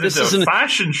 and then this is a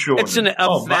fashion show. It's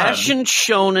a fashion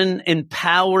shonen,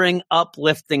 empowering,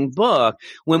 uplifting book.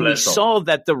 When we saw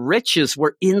that the riches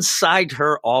were inside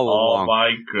her all along.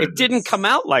 My goodness. It didn't come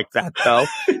out like that though.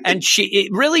 And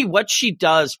what she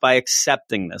does by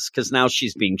accepting this, because now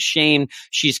she's being shamed,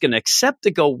 she's going to accept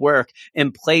to go work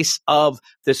in place of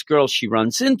this girl she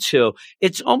runs into.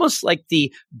 It's almost like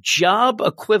the job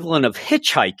equivalent of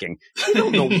hitchhiking. You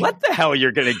don't know what the hell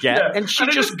you're going to get, and she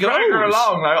just goes. Drag her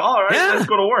along, like, all right, let's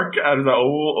go to work. And I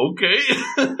was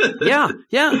like, okay.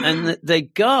 yeah, and they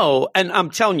go, and I'm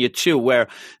telling you too, where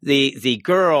the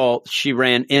girl she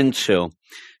ran into,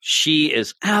 she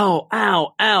is,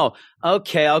 ow.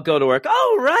 Okay, I'll go to work.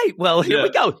 Oh, right. Well, here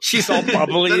we go. She's all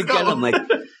bubbly again. I'm like,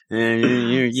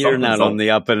 you're not on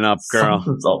the up and up, girl.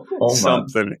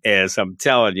 Something is, I'm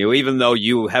telling you, even though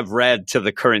you have read to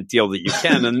the current deal that you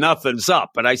can and nothing's up,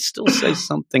 but I still say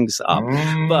something's up.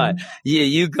 But yeah,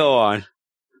 you go on.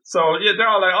 So yeah, they're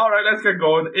all like, all right, let's get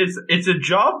going. It's a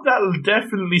job that'll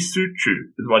definitely suit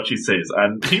you, is what she says.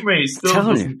 And Hime still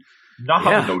doesn't not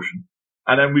have a notion.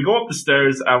 And then we go up the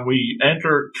stairs and we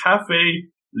enter Cafe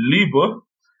Liebe.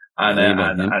 And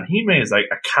Hime is like,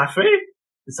 a cafe?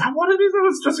 Is that what it is? It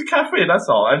was just a cafe, that's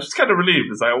all. I'm just kind of relieved.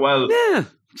 It's like, well,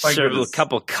 serve a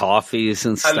couple coffees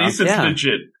and stuff. At least it's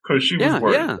legit, because she was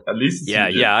worried. Yeah. At least it's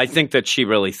legit. I think that she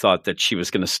really thought that she was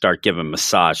going to start giving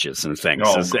massages and things,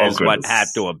 is what had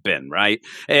to have been, right?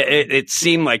 It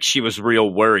seemed like she was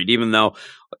real worried, even though,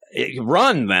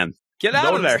 run then. Get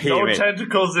out of there, Hime. No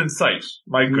tentacles in sight.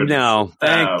 My goodness. No,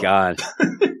 thank God.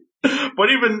 But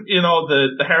even,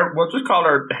 the hair, we'll just call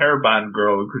her hairband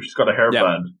girl, because she's got a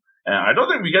hairband. I don't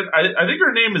think we get, I think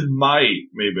her name is Mai,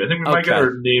 maybe. I think we might get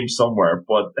her name somewhere.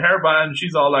 But the hairband,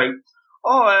 she's all like,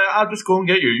 I'll just go and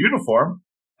get your uniform.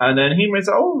 And then Hime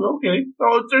said, oh, okay.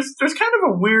 So there's kind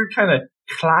of a weird kind of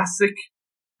classic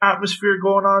atmosphere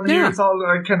going on here. It's all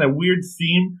a kind of weird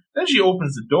theme. Then she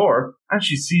opens the door and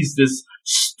she sees this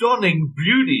stunning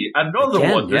beauty. Another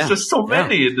one. There's just so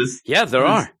many in this. Yeah, there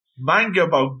are. Manga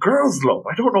about girls' love.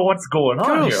 I don't know what's going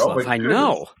on here. Oh, I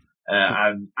know.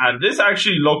 And this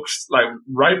actually looks like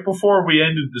right before we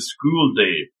ended the school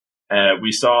day,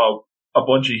 we saw a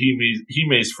bunch of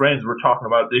Hime's friends were talking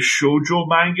about this shoujo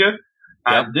manga.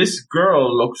 And this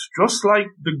girl looks just like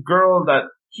the girl that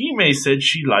Hime said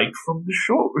she liked from the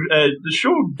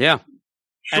show. Yeah.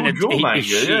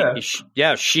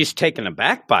 Manga, she's taken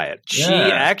aback by it. Yeah. She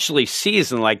actually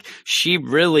sees and like she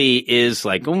really is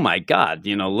like, oh my God,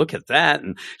 look at that,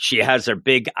 and she has her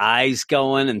big eyes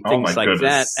going and things like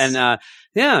that. And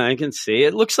I can see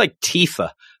it looks like Tifa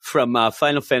from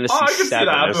Final Fantasy VII. I can see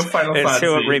that from Final Fantasy. It's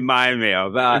who it reminded me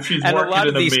of. And a lot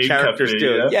of these characters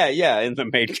do. Yeah, in the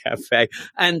maid cafe.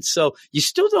 And so you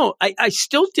still don't. I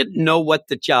still didn't know what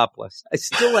the job was. I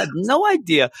still had no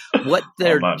idea what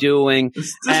they're doing.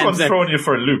 This one's throwing you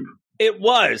for a loop. It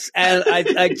was. And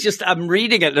I'm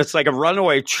reading it and it's like a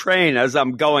runaway train as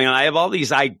I'm going. And I have all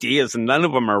these ideas and none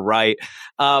of them are right.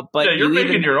 But you're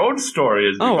making your own story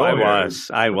as you go.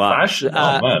 I was.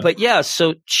 But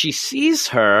so she sees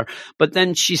her, but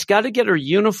then she's got to get her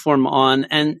uniform on.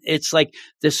 And it's like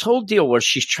this whole deal where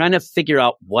she's trying to figure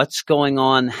out what's going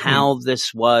on, how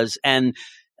this was. And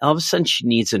all of a sudden she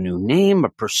needs a new name, a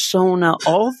persona,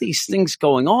 all these things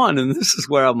going on. And this is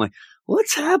where I'm like,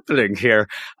 what's happening here?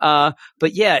 But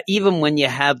even when you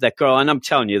have that girl, and I'm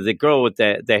telling you, the girl with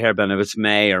the hairband, if it's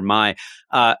May or Mai,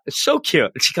 so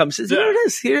cute. She comes and says, here it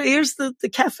is. Here's the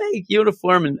cafe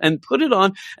uniform and put it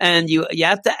on. And you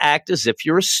have to act as if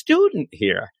you're a student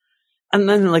here. And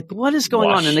then like, what is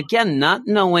going on? And again, not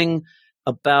knowing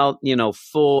about,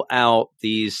 full out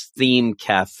these theme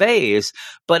cafes,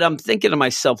 but I'm thinking to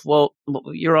myself, well,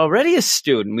 you're already a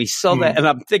student. We saw that. And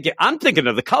I'm thinking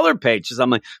of the color pages. I'm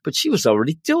like, but she was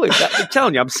already doing that. I'm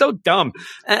telling you, I'm so dumb.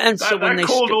 And so when they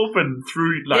cold open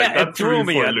threw, that threw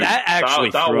me off. That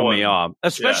actually threw me off,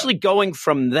 especially going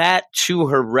from that to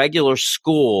her regular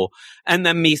school. And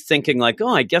then me thinking like,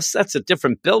 I guess that's a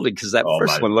different building because that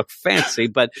first one looked fancy.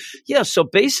 But so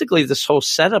basically this whole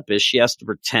setup is she has to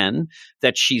pretend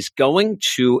that she's going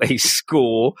to a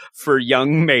school for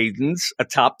young maidens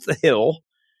atop the hill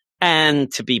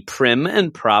and to be prim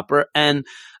and proper. And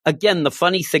again, the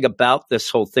funny thing about this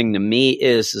whole thing to me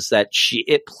is that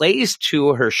it plays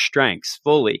to her strengths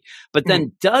fully, but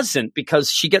then doesn't because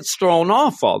she gets thrown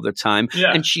off all the time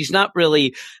and she's not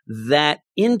really that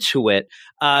into it,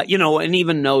 and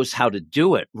even knows how to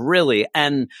do it really.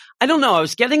 And I don't know, I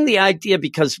was getting the idea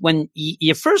because when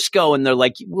you first go and they're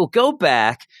like, we'll go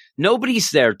back,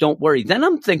 nobody's there, don't worry. Then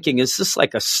I'm thinking, is this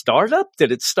like a startup?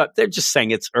 Did it start? They're just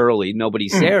saying it's early,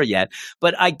 nobody's there yet.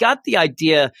 But I got the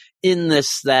idea in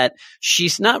this that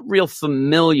she's not real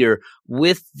familiar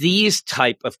with these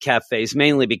type of cafes,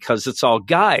 mainly because it's all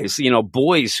guys,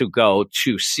 boys who go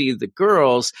to see the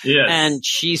girls. Yes. And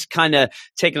she's kind of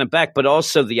taken aback, but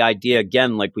also the idea,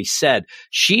 again, like we said,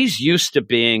 she's used to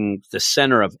being the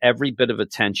center of every bit of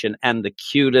attention and the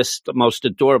cutest, the most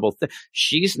adorable thing.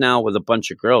 She's now with a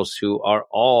bunch of girls who are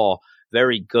all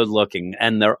very good looking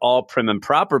and they're all prim and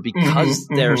proper because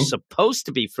they're supposed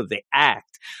to be for the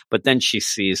act. But then she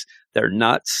sees they're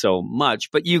not so much.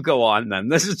 But you go on then.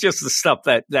 This is just the stuff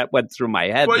that went through my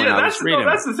head when I was reading.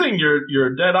 That's the thing.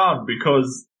 You're dead on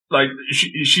because like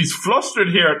she's flustered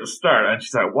here at the start and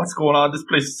she's like, what's going on? This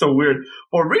place is so weird.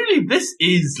 But really this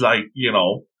is like,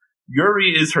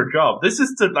 Yuri is her job. This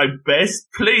is the best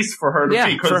place for her to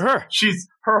be because for her.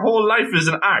 Her whole life is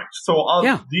an act. So all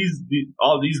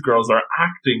these girls are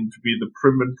acting to be the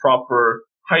prim and proper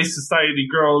high society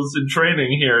girls in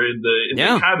training here in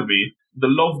the academy, the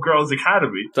Love Girls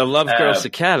Academy. The Love Girls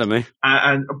Academy.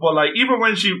 But even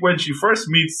when she first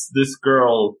meets this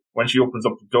girl, when she opens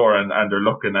up the door and they're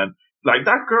looking and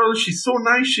that girl, she's so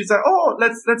nice. She's like, oh,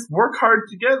 let's work hard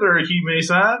together,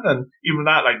 Hime-san. And even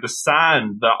that, the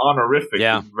san, the honorific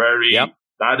is very,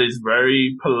 that is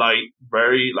very polite,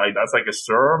 very, that's like a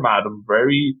sir, madam,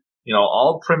 very,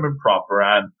 all prim and proper.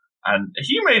 And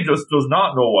Hime just does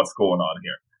not know what's going on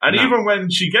here. And even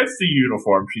when she gets the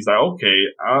uniform, she's like, okay,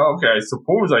 I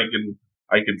suppose I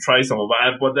can try some of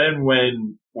that. But then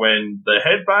when the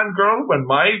headband girl, when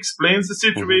Mai explains the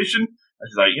situation,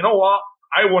 she's like, you know what?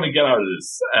 I want to get out of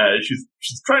this.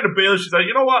 She's trying to bail. She's like,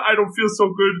 you know what? I don't feel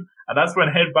so good. And that's when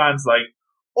Headband's like,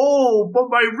 oh, but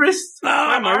my wrist.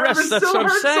 My wrist. That's what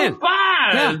I'm saying. So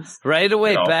bad. Yeah, right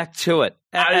away, back to it.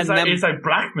 And then, it's like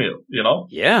blackmail, you know?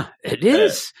 Yeah, it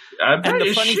is. And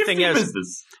the funny thing is,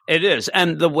 it is.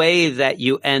 And the way that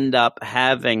you end up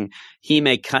having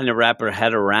Hime kind of wrap her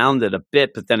head around it a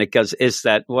bit, but then it goes, is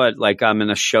that what? Like I'm in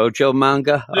a shoujo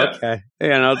manga? Yeah. Okay. You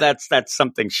know, that's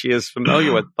something she is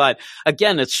familiar with. But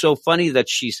again, it's so funny that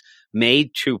she's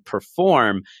made to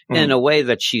perform in a way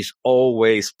that she's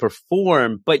always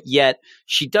performed, but yet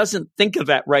she doesn't think of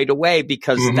that right away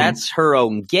because that's her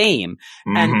own game.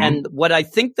 And what I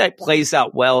think that plays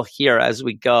out well here as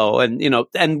we go, and, you know,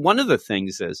 and one of the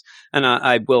things is, and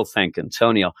I will thank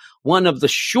Antonio, one of the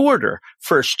shorter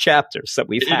first chapters that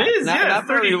we've had. It is, not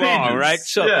very long, right?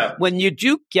 So when you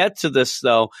do get to this,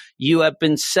 though, you have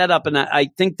been set up, and I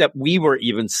think that we were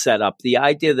even set up. The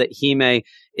idea that Hime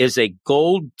is a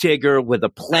gold digger with a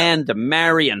plan to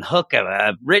marry and hook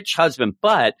a rich husband,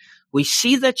 but we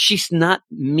see that she's not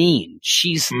mean.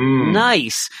 She's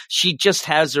nice. She just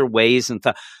has her ways and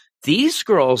stuff. These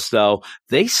girls, though,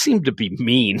 they seem to be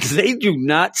mean. They do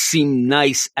not seem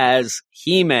nice as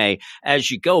Hime as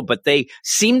you go, but they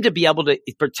seem to be able to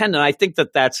pretend. And I think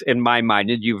that that's, in my mind,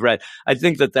 and you've read, I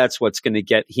think that that's what's going to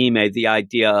get Hime the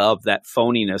idea of that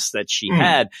phoniness that she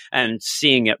had and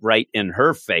seeing it right in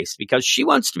her face, because she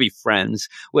wants to be friends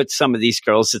with some of these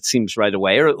girls, it seems, right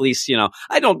away. Or at least, you know,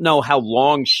 I don't know how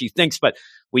long she thinks, but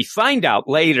we find out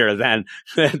later then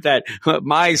that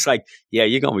Mai's like, yeah,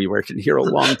 you're going to be working here a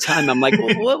long time. I'm like,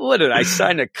 well, what did I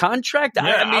sign a contract?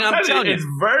 Yeah, I'm telling you. It's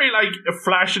very like a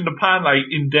flash in the pan, like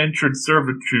indentured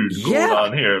servitude going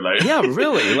on here. Like, yeah,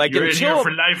 really. Like, you're in here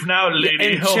for life now,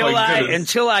 lady.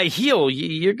 Until I heal,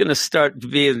 you're going to start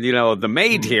being, you know, the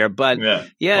maid here. But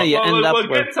you end up. We'll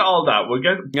get to all that.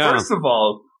 First of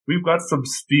all, we've got some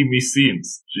steamy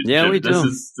scenes. Yeah, we do. This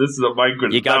is my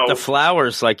goodness. You got the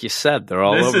flowers, like you said. They're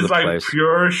all over the place. This is like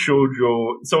pure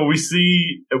shoujo. So we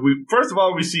see, first of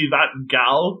all, we see that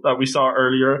gal that we saw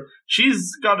earlier.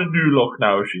 She's got a new look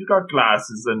now. She's got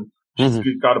glasses and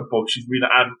she's got a book. She's reading,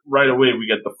 and right away we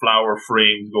get the flower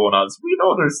frames going on. So we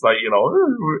know there's like, you know,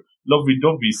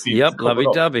 lovey-dovey scenes. Yep,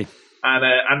 lovey-dovey.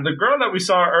 And the girl that we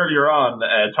saw earlier on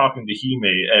talking to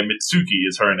Hime, Mitsuki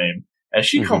is her name. And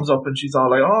she comes up and she's all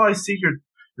like, oh, I see you're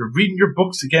reading your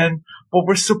books again, but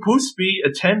we're supposed to be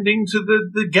attending to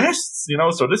the guests, you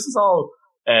know? So this is all,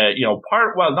 you know,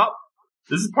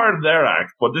 this is part of their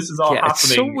act, but this is all happening.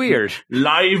 It's so weird.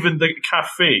 Live in the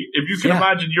cafe. If you can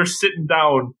imagine, you're sitting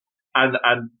down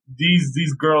and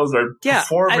these girls are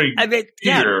performing here.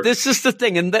 Yeah, this is the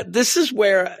thing. And this is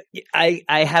where I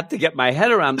have to get my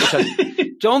head around, because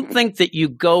don't think that you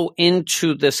go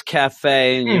into this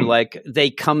cafe and you're like,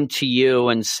 they come to you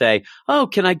and say, oh,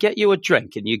 can I get you a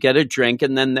drink? And you get a drink,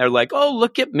 and then they're like, oh,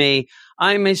 look at me.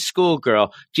 I'm a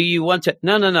schoolgirl. Do you want to?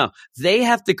 No. They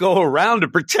have to go around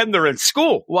and pretend they're in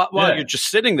school while you're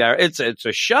just sitting there. It's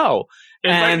a show.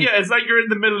 It's like you're in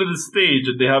the middle of the stage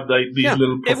and they have like these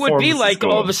little performances. It would be like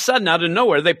all of a sudden, out of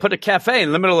nowhere, they put a cafe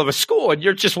in the middle of a school and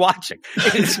you're just watching.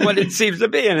 It's what it seems to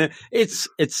be. And it's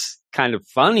kind of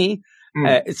funny.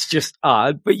 It's just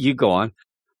odd, but you go on.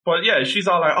 But yeah, she's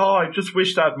all like, oh, I just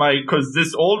wish that because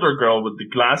this older girl with the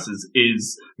glasses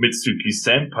is Mitsuki's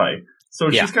senpai.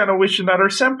 So she's kind of wishing that her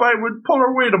senpai would pull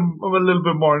her weight a little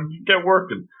bit more and get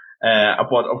working.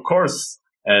 But of course,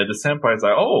 the senpai is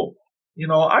like, oh, you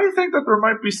know, I think that there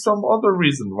might be some other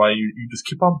reason why you just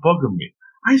keep on bugging me.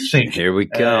 I think here we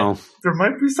go. There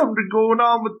might be something going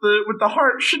on with the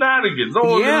heart shenanigans.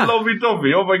 Oh,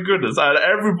 lovey-dovey. Oh my goodness. And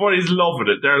everybody's loving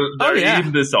it. They're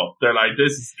eating this up. They're like,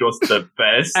 this is just the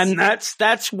best. And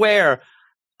that's where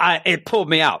it pulled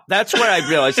me out. That's where I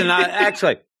realized. And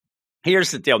actually,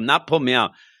 here's the deal. Not pull me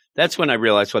out. That's when I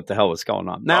realized what the hell was going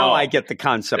on. Now I get the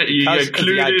concept. You get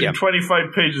clued in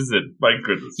 25 pages in. My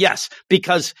goodness. Yes,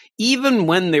 because even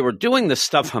when they were doing this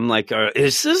stuff, I'm like,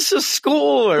 is this a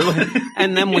school?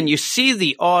 And then when you see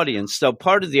the audience, though,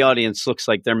 part of the audience looks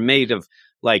like they're made of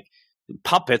like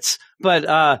puppets, but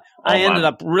I ended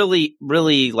up really,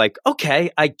 really like,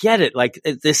 okay, I get it. Like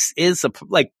this is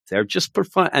they're just for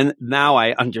fun. And now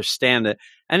I understand it.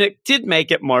 And it did make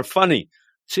it more funny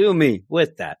to me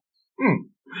with that.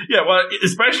 Yeah, well,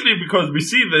 especially because we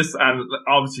see this, and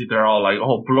obviously they're all like,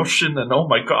 oh, blushing, and oh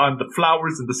my god, and the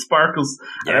flowers and the sparkles,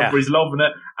 and everybody's loving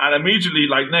it. And immediately,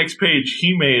 like, next page,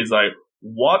 Hime is like,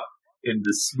 what in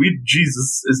the sweet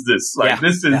Jesus is this? Like,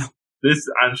 this, and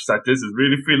she's like, this is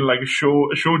really feeling like a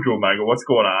shoujo manga, what's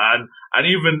going on? And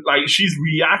even, like, she's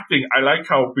reacting. I like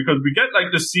how, because we get,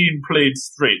 like, the scene played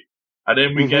straight, and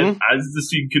then we get, as the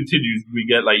scene continues, we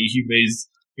get, like, Hime's,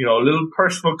 you know, a little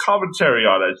personal commentary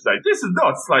on it. It's like, this is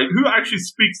nuts. Like, who actually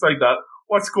speaks like that?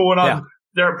 What's going on?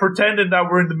 they're pretending that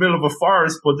we're in the middle of a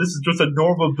forest, but this is just a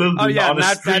normal building on a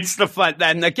street. That's the fun.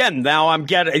 And again, now I'm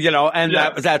getting, and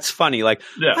that's funny. Like,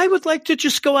 I would like to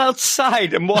just go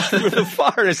outside and walk through the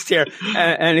forest here.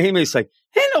 And Hime's like,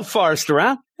 ain't no forest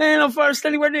around. Ain't no forest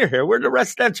anywhere near here. We're in the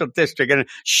residential district. And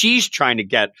she's trying to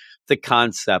get the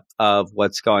concept of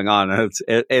what's going on. And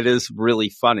it is really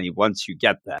funny once you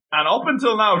get that. And up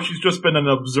until now, she's just been an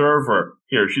observer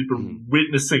here. She's been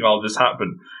witnessing all this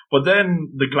happen. But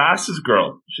then the glasses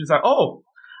girl, she's like, oh,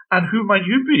 and who might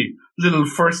you be? Little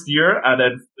first year. And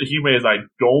then Hime is like,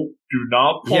 do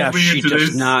not pull me into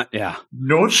this.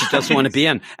 No, she doesn't want to be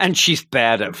in. And she's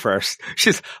bad at first.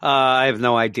 She's, I have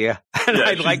no idea. And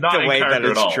I like the way that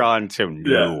it's drawn to.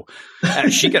 No.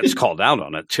 And she gets called out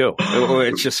on it too.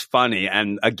 It's just funny.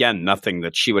 And again, nothing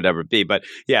that she would ever be. But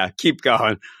keep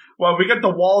going. Well, we get the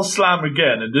wall slam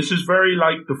again. And this is very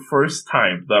like the first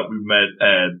time that we met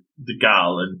the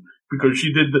gal. And because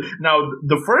she did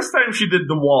the first time she did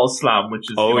the wall slam, which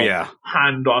is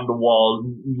hand on the wall,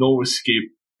 no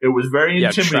escape. It was very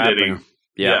intimidating.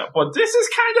 But this is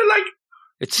kind of like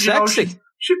it's sexy.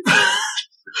 She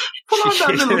put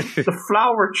on that the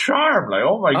flower charm. Like,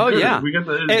 oh my goodness. Yeah. We get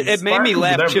it made me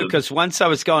laugh too, because once I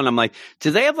was going, I'm like,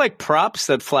 do they have like props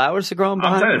that flowers are growing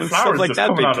behind them? Stuff like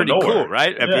that'd be pretty cool,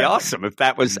 right? It'd be awesome if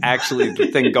that was actually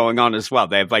the thing going on as well.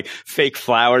 They have like fake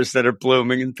flowers that are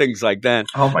blooming and things like that.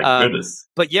 Oh my goodness.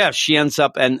 But she ends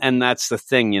up, and that's the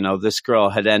thing, this girl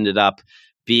had ended up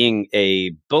being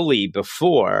a bully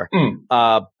before,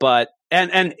 but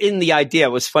in the idea,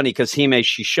 it was funny because Hime,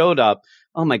 she showed up.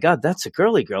 Oh my God, that's a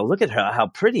girly girl. Look at her, how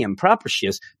pretty and proper she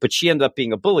is. But she ended up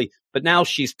being a bully. But now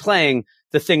she's playing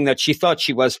the thing that she thought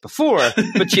she was before,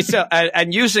 but she's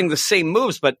and using the same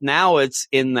moves. But now it's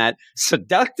in that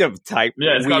seductive type.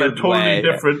 Yeah, it's got a totally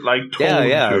different tone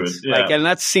to it. Like, and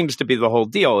that seems to be the whole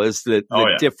deal: is that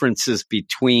the differences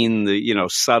between the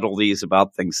subtleties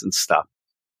about things and stuff.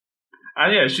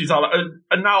 And she's all,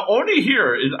 and now only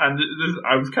here is, and this,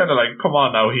 I was kind of like, come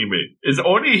on now, Hime. It's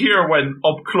only here when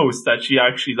up close that she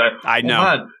actually like, I know. Oh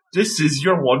man, this is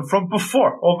your one from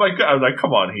before. Oh my God. I was like,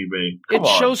 come on, Hime. It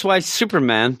shows why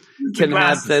Superman can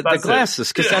have the glasses,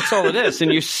 because that's all it is.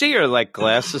 And you see her like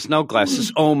glasses, no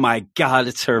glasses. Oh my God,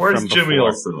 it's her from before. Where's Jimmy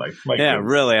Olsen? Like,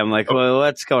 really. I'm like, well,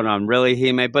 what's going on? Really,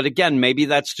 Hime? But again, maybe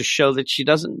that's to show that she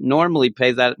doesn't normally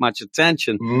pay that much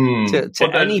attention to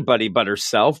anybody but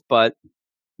herself. But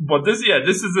this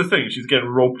is the thing. She's getting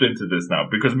roped into this now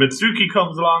because Mitsuki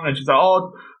comes along and she's like,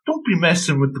 oh, don't be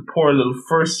messing with the poor little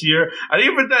first year. And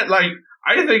even that, like,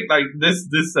 I think like this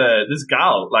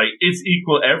gal, like, it's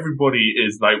equal. Everybody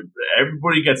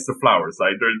gets the flowers.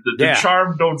 Like, the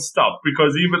charm don't stop,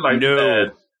 because even like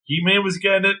Hime was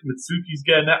getting it, Mitsuki's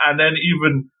getting it, and then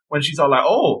even when she's all like,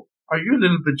 oh, are you a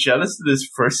little bit jealous of this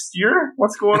first year?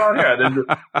 What's going on here? And then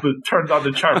it turns on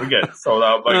the charm again. So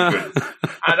that my goodness.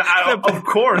 And of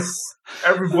course,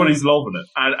 everybody's loving it.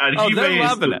 And they're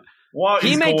loving it.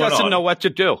 Hime doesn't know what to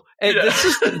do.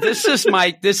 This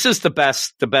is the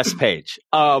best page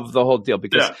of the whole deal,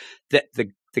 because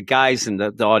the guys in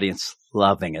the audience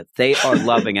loving it. They are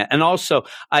loving it. And also,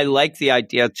 I like the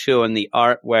idea too in the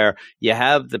art where you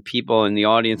have the people in the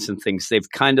audience and things,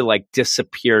 they've kind of like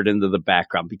disappeared into the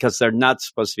background because they're not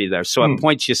supposed to be there. So at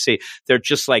points you see, they're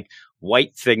just like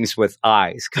white things with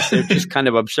eyes because they're just kind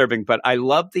of observing. But I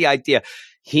love the idea.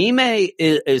 Hime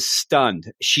is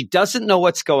stunned. She doesn't know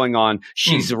what's going on.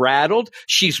 She's rattled.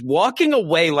 She's walking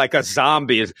away like a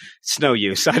zombie. It's no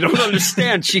use. I don't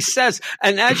understand. She says,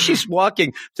 and as she's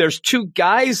walking, there's two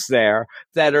guys there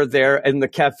that are there in the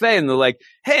cafe, and they're like,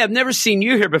 hey, I've never seen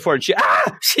you here before. And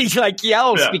she like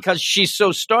yells because she's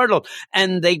so startled,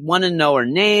 and they want to know her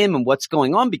name and what's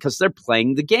going on because they're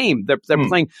playing the game. They're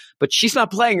playing, but she's not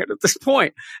playing it at this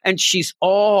point, and she's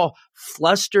all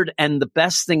flustered. And the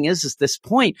best thing is this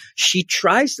point, she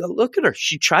tries to look at her.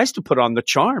 She tries to put on the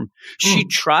charm. She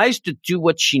tries to do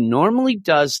what she normally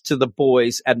does to the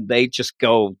boys, and they just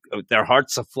go, their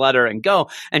hearts aflutter and go.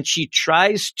 And she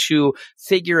tries to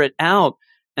figure it out,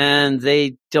 and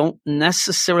they don't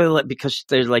necessarily because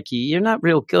they're like, you're not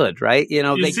real good, right? You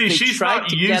know, they try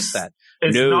to get that.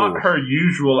 It's not her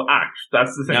usual act.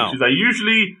 That's the thing. No. She's like,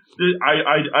 usually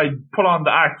I put on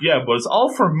the act, but it's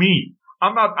all for me.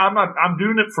 I'm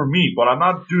doing it for me, but I'm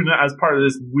not doing it as part of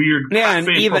this weird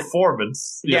cafe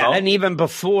performance. You know? And even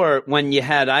before, when you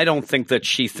had, I don't think that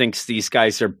she thinks these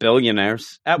guys are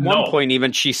billionaires. At one point,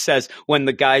 even she says, when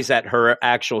the guys at her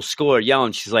actual school are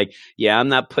yelling, she's like, I'm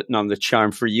not putting on the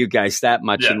charm for you guys that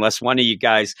much unless one of you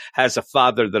guys has a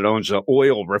father that owns an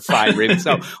oil refinery.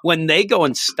 So when they go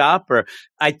and stop her,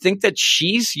 I think that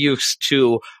she's used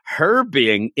to her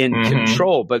being in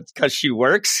control, but because she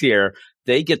works here,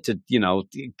 they get to,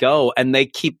 go, and they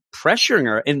keep pressuring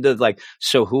her into like,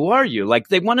 so who are you? Like,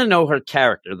 they want to know her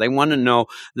character. They want to know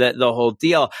the whole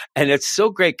deal. And it's so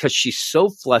great because she's so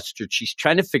flustered. She's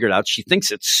trying to figure it out. She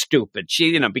thinks it's stupid.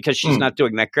 Because she's not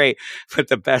doing that great. But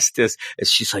the best is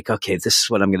she's like, okay, this is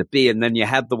what I'm going to be. And then you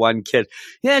have the one kid.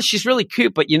 Yeah, she's really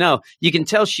cute, but you can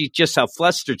tell just how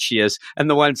flustered she is. And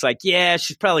the one's like, yeah,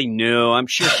 she's probably new. I'm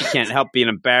sure she can't help being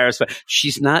embarrassed, but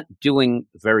she's not doing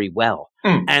very well.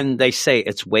 And they say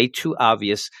it's way too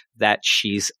obvious that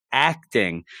she's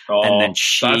acting, and then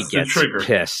she gets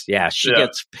pissed. Yeah, she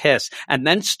gets pissed, and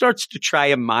then starts to try,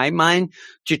 in my mind,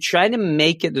 to try to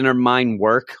make it in her mind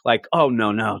work. Like, oh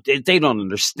no, they don't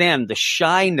understand. The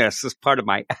shyness is part of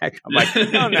my act. I'm like,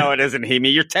 no, it isn't, Hemi.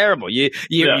 You're terrible.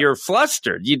 You're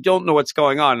flustered. You don't know what's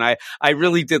going on. I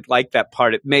really did like that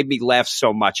part. It made me laugh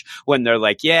so much when they're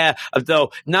like, yeah,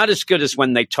 though not as good as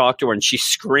when they talk to her and she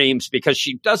screams because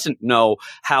she doesn't know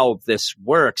how this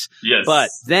works. Yes, but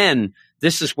then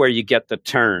this is where you get the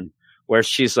turn where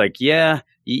she's like, yeah,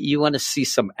 you want to see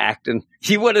some acting.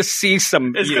 You want to see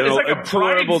some, it's like a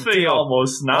pride thing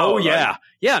almost now. Oh, yeah. Right?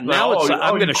 Yeah. Now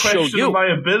I'm going to show you my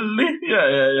ability.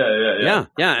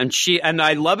 Yeah. And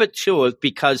I love it too,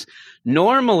 because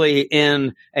normally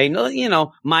in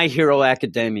My Hero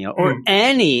Academia or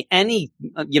any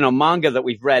manga that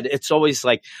we've read, it's always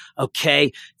like,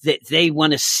 okay, they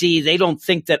want to see, they don't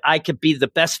think that I could be the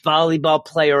best volleyball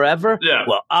player ever. Yeah.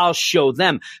 Well, I'll show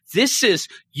them. This is,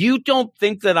 you don't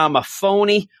think that I'm a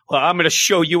phony? Well, I'm going to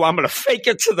show you. I'm going to fake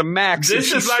it to the max.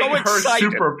 This is like her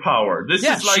superpower. This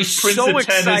is like she's Prince so of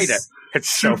excited. Tennis. It's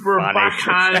so super funny.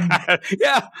 Backhand.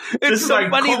 Yeah, it's so like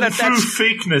funny that's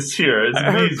fakeness here. It's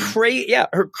amazing.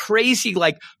 Her crazy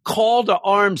like call to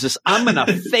arms is, I'm gonna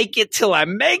fake it till I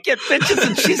make it, bitches,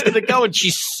 and she's gonna go, and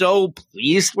she's so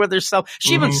pleased with herself.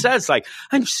 She even says like,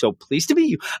 "I'm so pleased to meet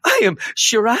you. I am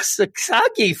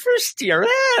Shirasaki, first year."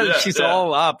 She's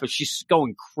all up, but she's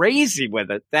going crazy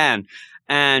with it then,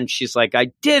 and she's like,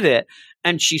 "I did it,"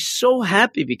 and she's so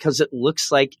happy because it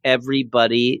looks like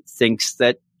everybody thinks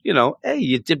that, hey,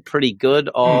 you did pretty good,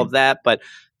 all of that, but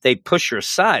they push her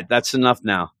aside. That's enough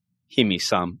now,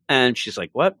 Himi-san. And she's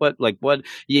like, what? Like, what?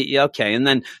 Yeah, okay. And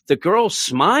then the girl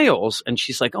smiles and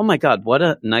she's like, oh my God, what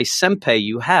a nice senpai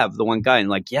you have, the one guy. And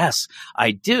like, yes,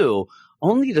 I do.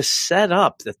 Only to set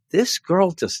up that this girl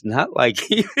does not like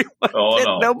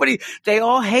nobody, they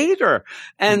all hate her.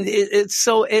 And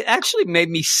it actually made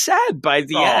me sad by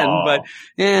the end, but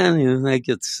I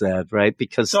get sad, right?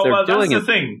 Because they're doing that's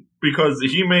the thing. Because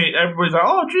everybody's like,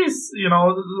 oh, geez,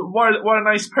 what a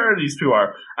nice pair these two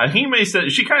are. And Hime said,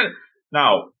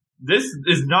 now, this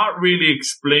is not really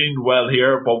explained well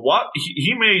here, but what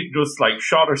Hime just like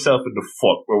shot herself in the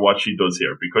foot with what she does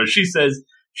here, because she says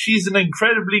she's an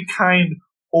incredibly kind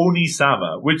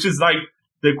Oni-sama, which is like,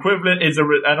 the equivalent is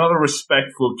another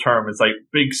respectful term. It's like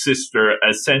big sister,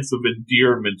 a sense of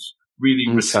endearment, really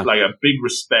like a big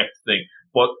respect thing.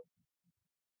 But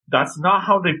that's not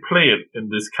how they play it in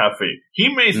this cafe.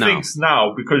 Thinks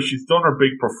now, because she's done her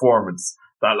big performance,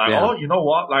 that like, oh, you know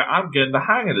what? Like, I'm getting the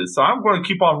hang of this, so I'm going to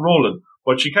keep on rolling.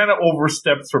 But she kind of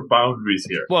oversteps her boundaries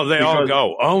here. Well, they all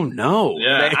go, oh no.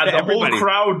 Yeah, and the whole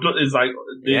crowd is like,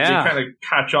 they kind of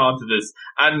catch on to this.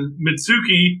 And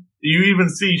Mitsuki, you even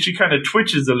see she kind of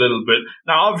twitches a little bit.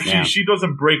 Now, obviously, she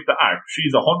doesn't break the act.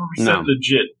 She's 100%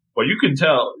 legit. But you can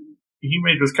tell,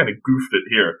 Hime just kind of goofed it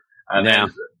here. And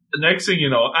then the next thing you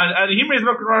know, and Hime's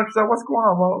looking around, she's like, what's going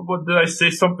on? What, did I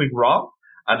say something wrong?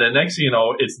 And the next thing you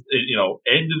know, it's,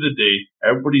 end of the day,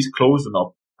 everybody's closing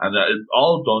up. And it's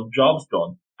all done, job's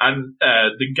done. And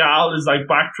the gal is like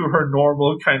back to her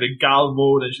normal kind of gal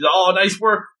mode. And she's like, oh, nice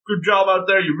work. Good job out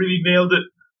there. You really nailed it.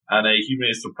 And Hime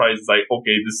is surprised, like,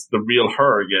 okay, this is the real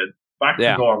her again. Back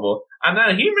to normal. And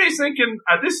then Hime's thinking,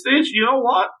 at this stage, you know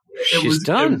what? She's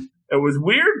done. It was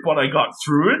weird, but I got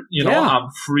through it. I'm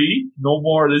free. No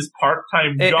more of this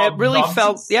part-time job. It really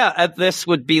nonsense. felt, this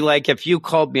would be like if you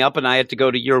called me up and I had to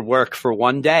go to your work for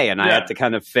one day and I had to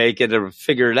kind of fake it or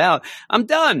figure it out. I'm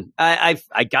done. I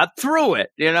got through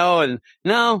it, and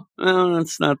no,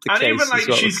 that's not the case. And even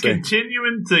like she's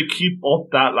continuing to keep up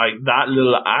that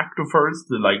little act of hers,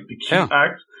 the cute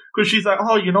act. Because she's like,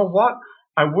 oh, you know what?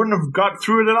 I wouldn't have got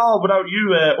through it at all without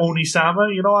you, Oni-sama.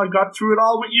 I got through it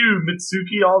all with you,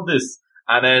 Mitsuki, all this.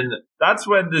 And then that's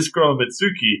when this girl,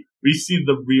 Mitsuki, we see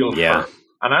the real her.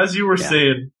 And as you were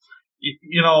saying,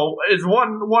 it's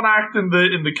one act in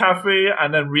the cafe,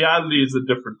 and then reality is a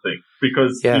different thing.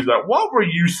 Because he's like, what were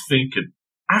you thinking?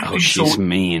 Acting she's so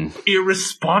mean.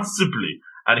 Irresponsibly.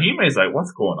 And Hime's like,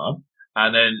 what's going on?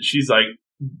 And then she's like,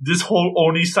 this whole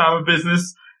Oni-sama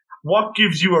business, what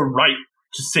gives you a right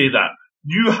to say that?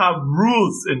 you have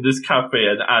rules in this cafe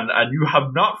and you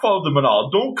have not followed them at all.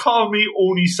 Don't call me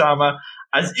Oni-sama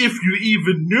as if you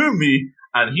even knew me.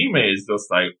 And Hime is just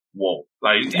like, whoa.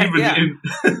 Like, even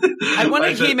I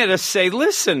wanted Hime to say,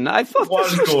 listen, I thought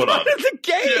this was part of the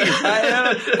game.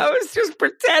 Yeah. I was just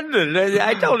pretending.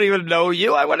 I don't even know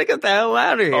you. I want to get the hell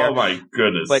out of here. Oh, my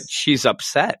goodness. But she's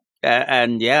upset.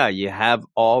 And you have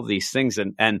all these things.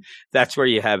 And that's where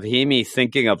you have Hime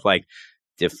thinking of, like,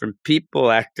 different people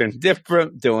acting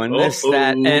different, doing this,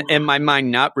 that, and in my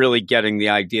mind, not really getting the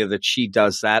idea that she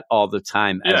does that all the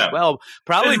time as well.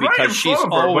 Probably because she's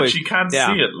always, but she can't see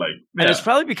it. And it's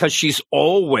probably because she's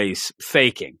always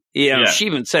faking. She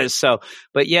even says so.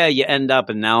 But you end up,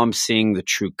 and now I'm seeing the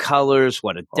true colors.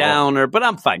 What a downer! But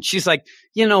I'm fine. She's like,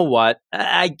 you know what?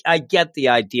 I get the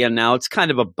idea now. It's kind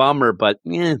of a bummer, but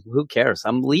who cares?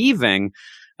 I'm leaving.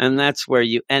 And that's where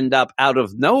you end up out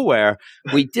of nowhere.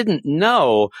 We didn't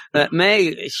know that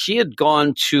May, she had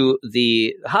gone to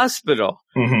the hospital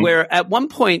where at one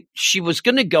point she was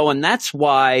going to go. And that's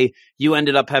why you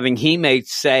ended up having Hime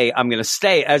say, I'm going to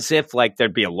stay, as if like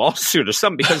there'd be a lawsuit or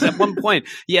something. Because at one point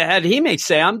you had Hime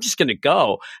say, I'm just going to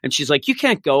go. And she's like, you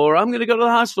can't go, or I'm going to go to the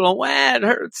hospital. Well, it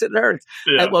hurts.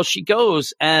 Yeah. And, well, she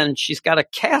goes and she's got a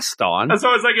cast on. And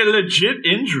so it's like a legit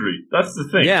injury. That's the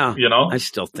thing. Yeah. You know? I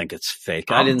still think it's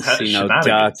fake. I didn't see no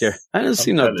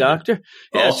doctor.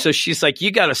 Yeah. So she's like,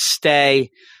 you got to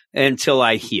stay until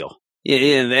I heal.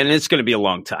 And it's going to be a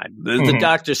long time. The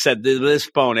doctor said this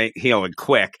bone ain't healing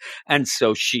quick. And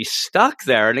so she's stuck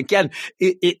there. And again,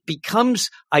 it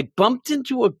becomes, I bumped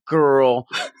into a girl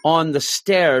on the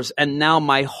stairs and now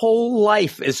my whole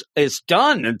life is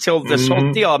done until this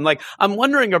whole deal. I'm like, I'm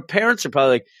wondering, her parents are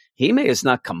probably like, Hime has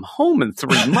not come home in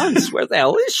 3 months. Where the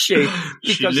hell is she?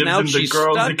 Because she now she's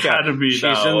stuck. Academy she's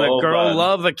in the Girl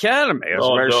Love Academy is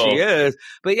where she is.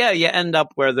 But you end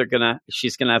up where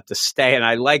she's gonna have to stay. And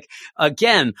I like,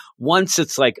 again, once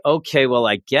it's like, okay, well,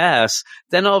 I guess,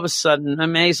 then all of a sudden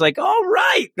May's like, all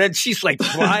right. Then she's like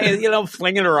flying,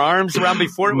 flinging her arms around.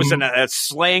 Before it was in a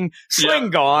sling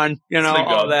gone,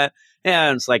 all that.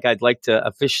 Yeah, it's like, I'd like to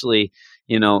officially,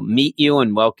 meet you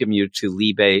and welcome you to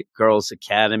Libe Girls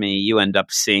Academy. You end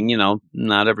up seeing,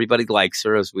 not everybody likes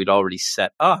her, as we'd already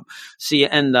set up. So you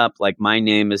end up like, my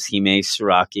name is Hime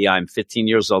Suraki. I'm 15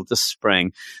 years old this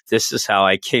spring. This is how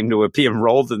I came to be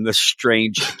enrolled in this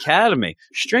Strange Academy.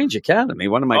 Strange Academy,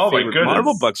 one of my favorite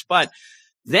Marvel books. But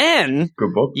then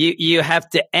you have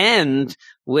to end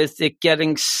with it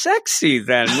getting sexy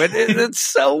then. It's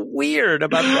so weird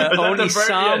about the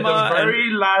Oni-sama. The very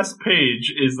last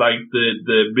page is like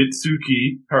the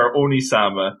Mitsuki, her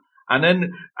Oni-sama. And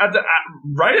then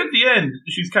right at the end,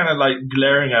 she's kind of like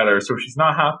glaring at her, so she's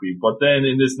not happy. But then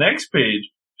in this next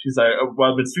page, she's like,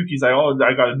 well, Mitsuki's like, oh,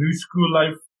 I got a new school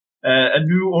life. A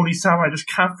new Oni-sama I just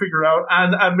can't figure out.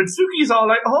 And Mitsuki's all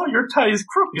like, oh, your tie is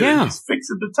crooked. Yeah. He's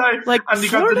fixing the tie. Like, and you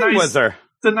got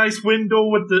the nice window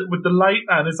with the light,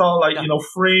 and it's all like,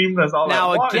 framed. There's all now,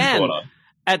 like, what again, is going on?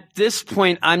 At this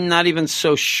point, I'm not even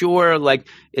so sure, like,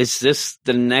 is this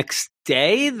the next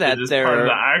day that they're part of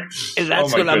the act?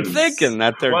 That's what I'm thinking,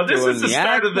 that they're doing. Well, this is the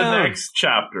start of the next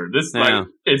chapter. This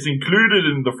it's included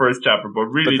in the first chapter, but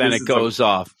really then it goes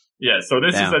off. Yeah, so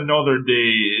this is another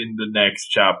day in the next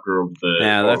chapter of the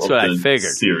that's what I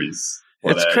figured. Series.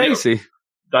 It's crazy.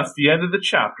 That's the end of the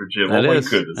chapter, Jim. That my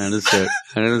goodness.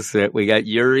 That is it. We got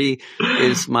Yuri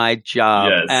is my job.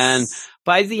 Yes. And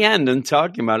by the end, and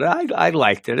talking about it, I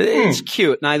liked it. It's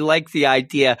cute. And I like the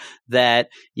idea that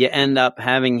you end up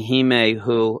having Hime,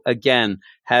 who, again,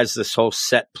 has this whole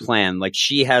set plan. Like,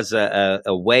 she has a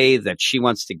way that she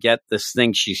wants to get this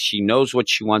thing. She knows what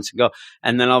she wants to go.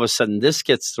 And then all of a sudden this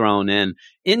gets thrown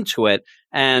into it.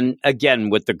 And again,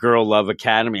 with the Girl Love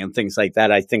Academy and things like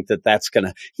that, I think that's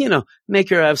going to, make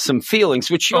her have some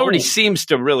feelings, which she already seems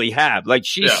to really have. Like,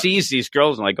 she sees these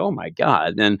girls and like, oh my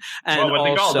God. And when also,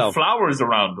 they got all the flowers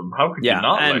around them, how could you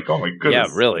not? Like, oh my goodness.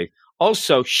 Yeah, really.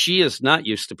 Also, she is not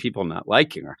used to people not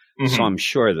liking her. So I'm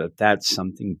sure that's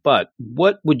something. But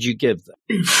what would you give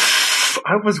them?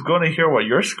 I was going to hear what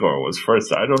your score was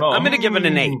first. I don't know. I'm going to give it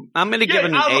an 8. I'm going to give it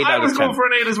an 8 out of 10. I was going for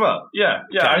an 8 as well. Yeah.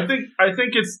 Okay. I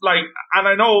think it's like, and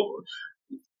I know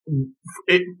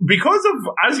it, because of,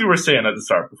 as you were saying at the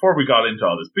start, before we got into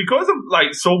all this, because of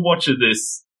like so much of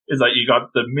this is like, you got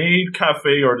the maid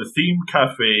cafe or the themed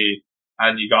cafe,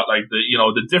 and you got like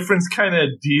the difference kind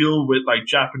of deal with like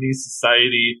Japanese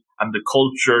society and the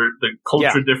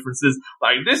culture differences.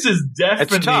 Like, this is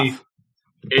definitely,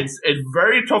 it's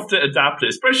very tough to adapt to,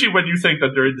 especially when you think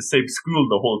that they're in the same school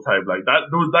the whole time. Like,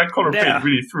 that color page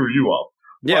really threw you off.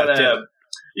 Yeah.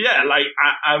 But, like,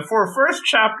 for a first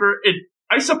chapter,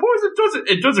 I suppose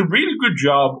it does a really good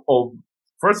job of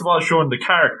first of all, showing the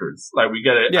characters. Like, we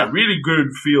get a really good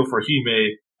feel for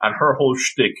Hime and her whole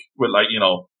shtick with, like, you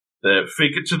know, the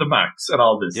fake it to the max and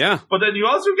all this. Yeah. But then you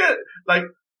also get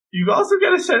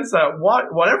a sense that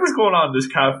whatever's going on in this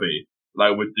cafe,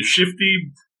 like with the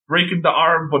Shifty breaking the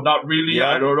arm, but not really,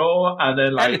 I don't know. And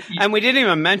then like, and we didn't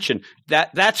even mention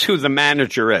that's who the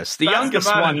manager is, the youngest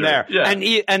one there. Yeah.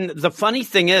 And the funny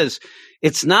thing is,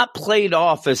 it's not played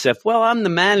off as if, well, I'm the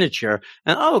manager.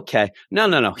 And okay. No.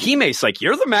 Hime's like,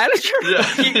 you're the manager?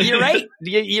 Yeah. You're right.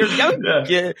 You're young.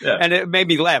 Yeah. And it made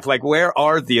me laugh. Like, where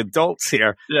are the adults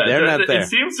here? Yeah. They're not there. It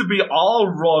seems to be all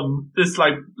run, this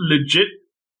like legit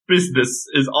business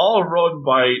is all run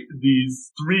by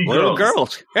these three little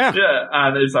girls. Yeah. Yeah.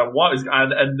 And it's like,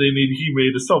 and they need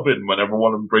Hime to sub in whenever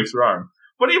one of them breaks her arm.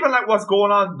 But even like what's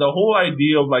going on, the whole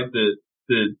idea of like the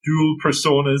dual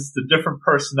personas, the different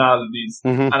personalities,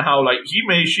 and how like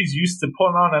Hime, she's used to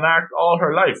putting on an act all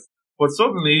her life. But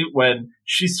suddenly when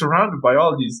she's surrounded by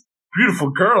all these beautiful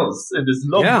girls in this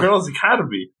Love Girls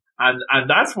Academy, and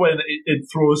that's when it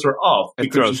throws her off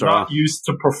because she's not used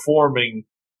to performing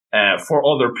for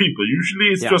other people.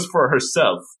 Usually it's just for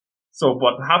herself. So,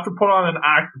 but have to put on an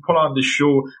act, to put on the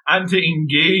show, and to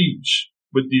engage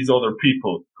with these other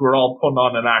people who are all putting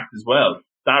on an act as well.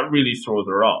 That really throws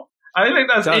her off. I think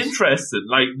that's interesting.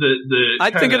 Like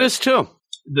I think it is too.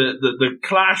 The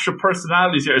clash of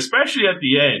personalities here, especially at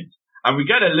the end. And we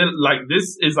get a little, like,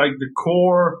 this is like the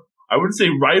core, I wouldn't say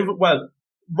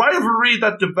rivalry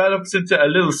that develops into a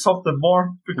little something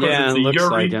more because it's a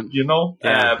Yuri, like you know,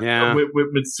 with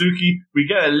Mitsuki. We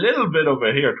get a little bit of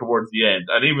it here towards the end.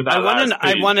 And even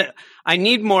that I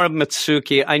need more of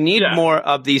Mitsuki. I need more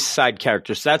of these side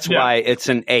characters. That's why it's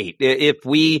an 8. If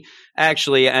we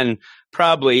actually, and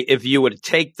probably if you would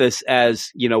take this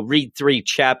as, you know, read 3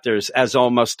 chapters as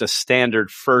almost a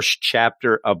standard first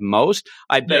chapter of most,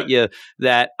 I bet you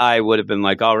that I would have been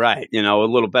like, all right, you know, a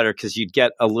little better because you'd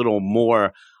get a little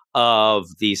more of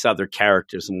these other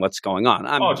characters and what's going on.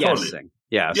 I'm guessing. Totally.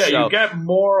 Yeah. Yeah, so, you get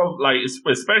more of, like,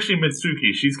 especially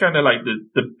Mitsuki. She's kind of like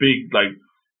the big, like,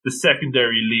 the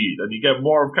secondary lead. And you get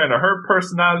more of kind of her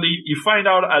personality. You find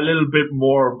out a little bit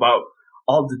more about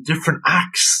all the different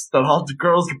acts that all the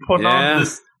girls are putting on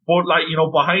this, both like, you know,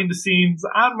 behind the scenes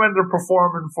and when they're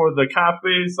performing for the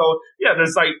cafe. So yeah,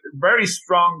 there's like very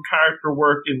strong character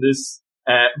work in this.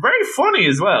 Very funny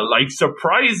as well, like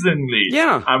surprisingly.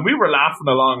 Yeah. And we were laughing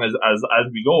along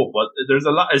as we go, but there's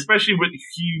a lot, especially with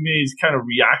Hime's kind of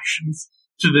reactions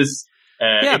to this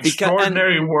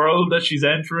extraordinary world that she's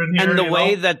entering here. And the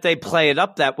way that they play it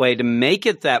up that way, to make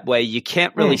it that way, you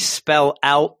can't really spell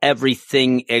out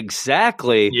everything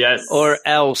exactly. Yes. Or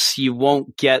else you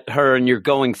won't get her and you're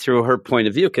going through her point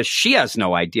of view because she has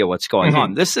no idea what's going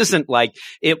on. This isn't like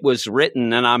it was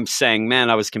written and I'm saying, man,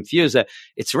 I was confused.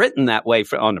 It's written that way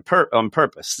on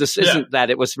purpose. This isn't that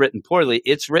it was written poorly.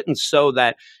 It's written so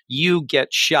that you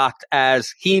get shocked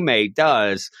as Hime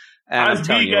does. As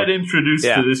we get introduced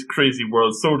to this crazy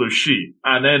world, so does she.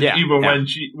 And then even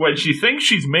when she thinks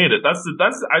she's made it, I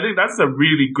think that's a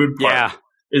really good part. Yeah.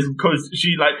 Is because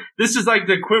she this is like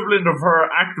the equivalent of her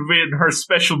activating her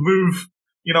special move.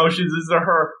 You know, this is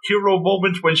her hero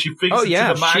moment when she fixes it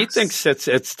to the max. She thinks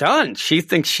it's done. She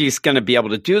thinks she's going to be able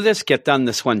to do this, get done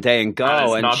this one day and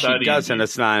go. And she doesn't.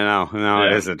 It's not,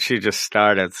 it isn't. She just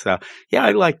started. So, yeah,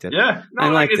 I liked it. Yeah. No, I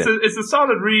liked it. It's a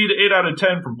solid read, 8 out of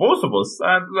 10 from both of us.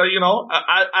 And, you know,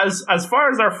 as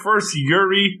far as our first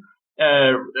Yuri,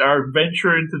 our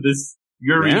venture into this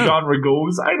Yuri genre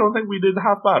goes, I don't think we did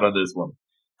half bad on this one.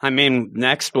 I mean,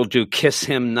 next we'll do Kiss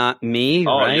Him, Not Me,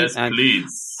 right? Yes,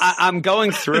 please. I'm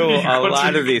going through a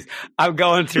lot of these. I'm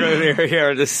going through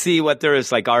here to see what there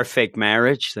is, like Our Fake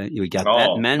Marriage. We got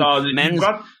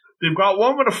that. They've got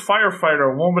one with a firefighter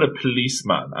and one with a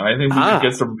policeman. And I think we can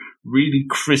get some really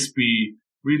crispy,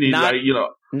 really,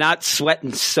 Not Sweat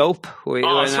and Soap. Sweat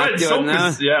and Soap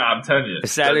I'm telling you.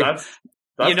 That's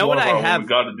you know what I have? We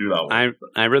got to do that one.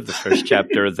 I read the first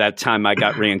chapter of that time I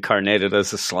got reincarnated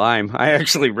as a slime. I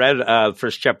actually read the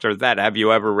first chapter of that. Have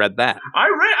you ever read that? I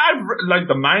read like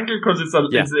the manga because it's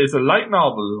a light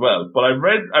novel as well. But I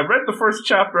read the first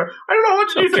chapter. I don't know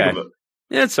what you think of it.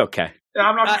 It's okay. Yeah,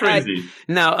 I'm not crazy.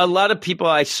 Now, a lot of people,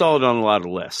 I saw it on a lot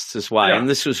of lists is why. Yeah. And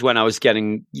this was when I was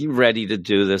getting ready to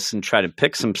do this and try to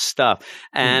pick some stuff.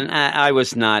 And I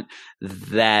was not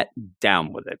that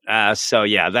down with it. So,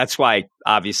 yeah, that's why,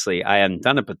 obviously, I hadn't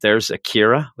done it. But there's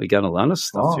Akira. We got a lot of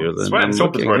stuff here. Sweat and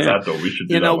Soap is where it's at, though. We should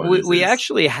do that one. We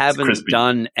actually haven't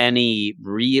done any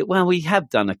we have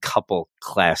done a couple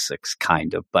classics,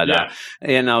 kind of. But,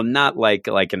 not like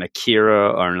an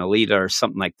Akira or an Alita or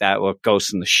something like that, or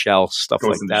Ghost in the Shell. Stuff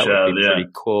like that would be pretty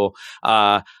cool.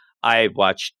 I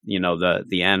watched,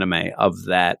 the anime of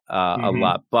that a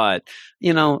lot. But,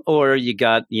 or you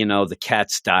got, the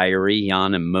Cat's Diary,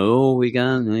 Yan and Moo. You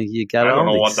got I don't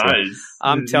know what that is.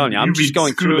 I'm telling you, I'm just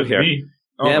going through here.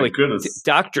 Oh yeah, my goodness.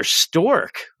 Dr.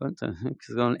 Stork. What the heck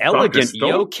is going on? Elegant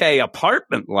yokai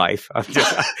apartment life.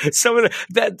 Some of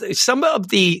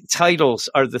the titles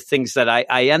are the things that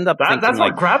I end up thinking. That's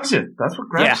what grabs it. That's what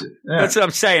grabs it. Yeah. That's what I'm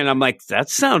saying. I'm like,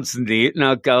 that sounds neat. And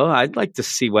I'll go, I'd like to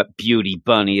see what Beauty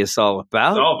Bunny is all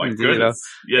about. Oh, my goodness.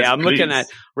 Yes, I'm looking at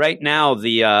right now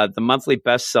the monthly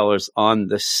bestsellers on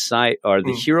the site are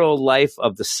The Hero Life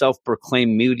of the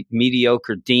Self-Proclaimed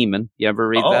Mediocre Demon. You ever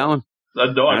read that one?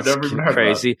 No, I've never even heard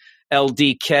crazy.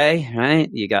 LDK, right?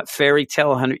 You got Fairy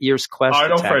Tale, 100 Years Quest. I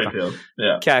know Fairy Tale.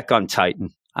 Yeah. Attack on Titan.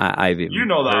 I've even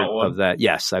know that heard one. of that.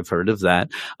 Yes, I've heard of that.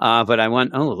 But I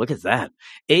went, look at that.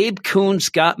 Abe Coon's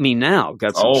Got Me Now.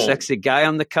 Got some sexy guy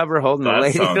on the cover holding the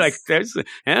lady. We'll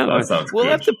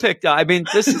have to pick. I mean,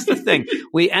 this is the thing.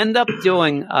 We end up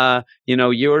doing,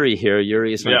 Yuri here.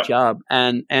 Yuri is my job.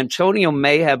 And Antonio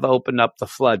may have opened up the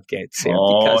floodgates here.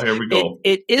 Because here we go.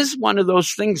 It is one of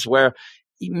those things where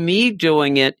me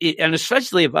doing it, and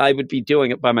especially if I would be doing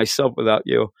it by myself without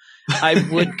you, I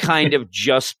would kind of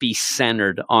just be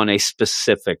centered on a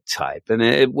specific type, and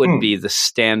it would be the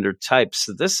standard type.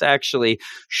 So this actually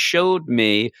showed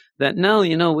me that,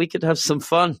 we could have some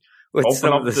fun with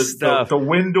some of the stuff. The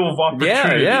window of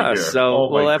opportunity. Yeah. Here. So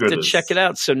we'll have to check it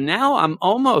out. So now I'm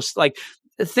almost like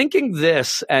thinking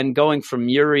this and going from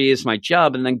Yuri is my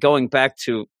job and then going back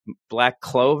to Black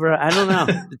Clover. I don't know.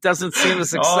 It doesn't seem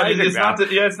as exciting. It's not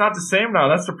the same now.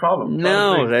 That's the problem.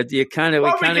 No, that you kind of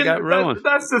got ruined.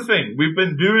 That's the thing. We've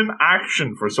been doing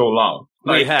action for so long.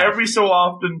 We have. Every so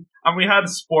often, and we had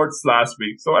sports last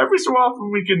week. So every so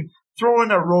often we can throw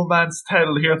in a romance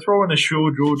title here, throw in a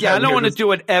shoujo. Yeah, I don't want to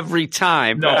do it every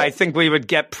time, but I think we would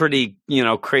get pretty,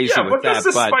 crazy with that. Just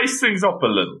to spice things up a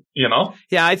little,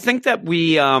 Yeah, I think that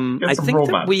we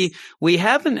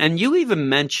haven't, and you even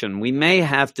mentioned we may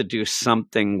have to do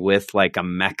something with like a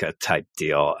mecha type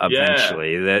deal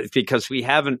eventually, because we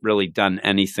haven't really done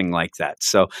anything like that.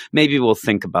 So maybe we'll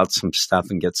think about some stuff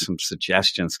and get some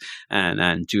suggestions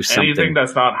and do something. Anything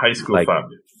that's not High School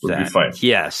Family would be fine.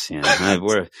 Yes,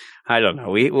 I don't know.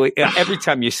 We every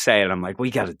time you say it, I'm like,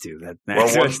 we got to do that.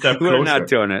 We're one step closer. We're not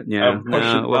doing it. We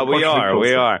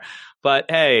are. But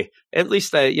hey, at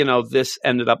least this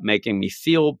ended up making me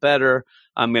feel better.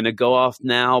 I'm going to go off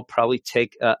now, probably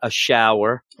take a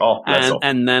shower,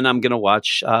 and then I'm going to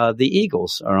watch the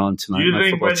Eagles are on tonight. Do you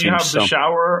think when you have the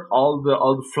shower, all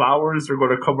the flowers are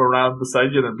going to come around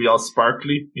beside you and be all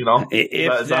sparkly?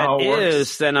 If that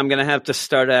is, then I'm going to have to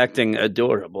start acting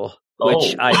adorable.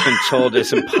 Which I've been told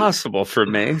is impossible for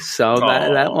me, so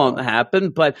that won't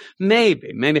happen. But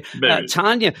maybe.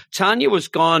 Tanya was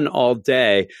gone all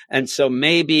day, and so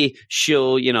maybe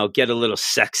she'll, get a little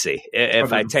sexy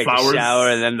if I take a shower,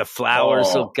 and then the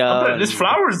flowers will go. This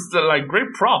flowers are like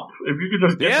great prop. If you could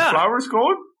just get the flowers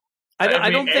going. I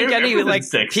don't think any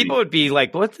people would be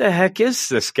like, "What the heck is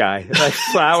this guy?" Like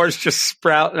flowers just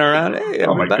sprouting around. Hey,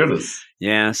 my goodness!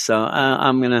 Yeah, so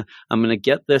I'm gonna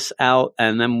get this out,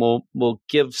 and then we'll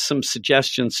give some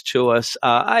suggestions to us.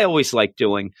 I always like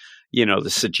doing, the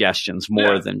suggestions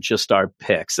more than just our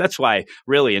picks. That's why,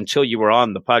 really, until you were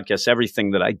on the podcast,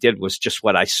 everything that I did was just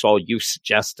what I saw you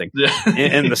suggesting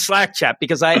in the Slack chat,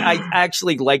 because I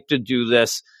actually like to do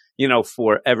this,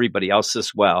 for everybody else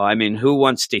as well. I mean, who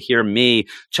wants to hear me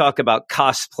talk about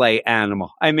cosplay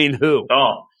animal? I mean, who?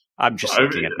 I'm just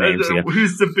looking at names here.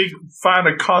 Who's the big fan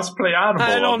of cosplay animal?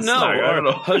 I don't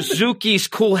know. Hazuki's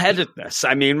cool-headedness.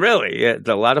 I mean, really,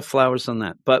 a lot of flowers on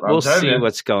that. But we'll see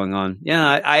what's going on. Yeah,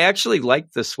 I actually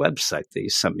like this website that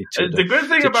you sent me to. The good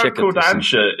thing about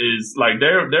Kodansha is, like,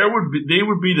 they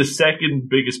would be the second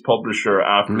biggest publisher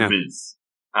after Viz.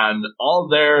 And all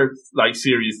their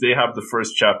series, they have the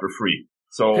first chapter free.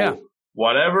 So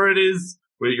whatever it is,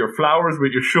 with your flowers,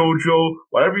 with your shoujo,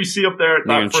 whatever you see up there,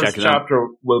 that first chapter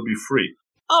will be free.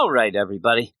 All right,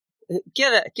 everybody.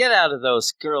 Get out of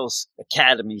those girls'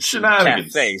 academies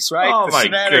cafes, right? Oh, my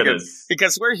goodness.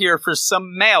 Because we're here for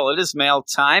some mail. It is mail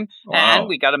time. Wow. And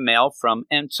we got a mail from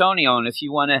Antonio. And if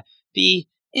you want to be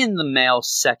in the mail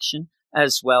section,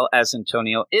 as well as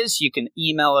Antonio is, you can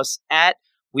email us at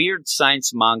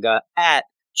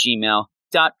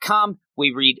weirdsciencemanga@gmail.com.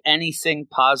 We read anything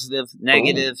positive,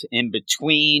 negative, in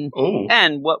between.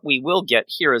 And what we will get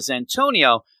here is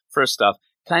Antonio, first off,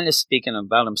 kind of speaking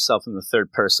about himself in the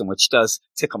third person, which does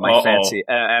tickle my fancy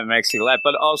and makes me laugh.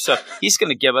 But also, he's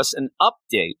going to give us an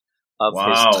update of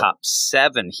his top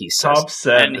 7, he says. Top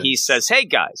 7. And he says, hey,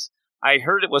 guys, I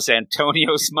heard it was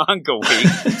Antonio's manga week,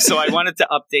 so I wanted to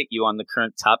update you on the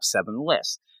current top 7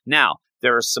 list. Now,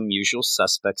 there are some usual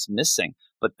suspects missing,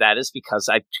 but that is because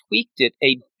I tweaked it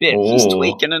a bit. He's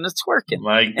tweaking and it's working.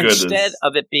 My goodness. Instead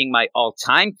of it being my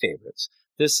all-time favorites,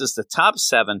 this is the top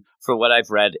 7 for what I've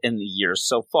read in the year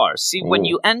so far. See, when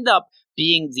you end up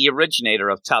being the originator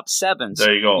of top 7s,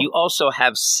 there you go. You also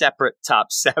have separate top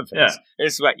 7s. Yeah.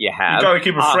 Is what you have. You got to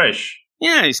keep it fresh.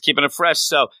 Yeah, he's keeping it fresh.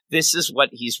 So this is what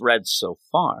he's read so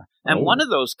far. And one of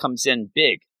those comes in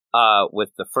big with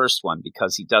the first one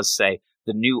because he does say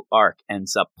the new arc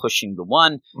ends up pushing the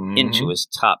one into his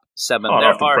top 7.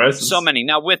 There are so many.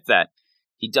 Now, with that,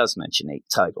 he does mention 8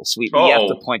 titles. We have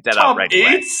to point that out right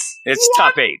away. It's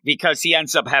top 8 because he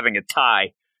ends up having a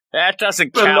tie. That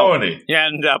doesn't count. You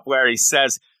end up where he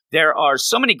says there are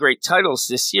so many great titles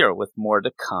this year with more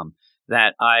to come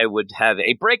that I would have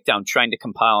a breakdown trying to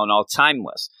compile an all-time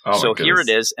list. So here it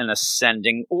is in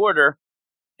ascending order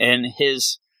in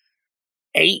his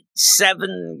 8,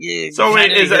 7. So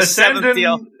wait, is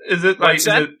ascending? Is it like is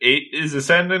it 8? Is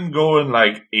ascending going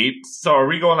like 8? So are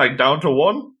we going like down to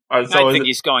 1? I think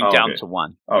he's going down to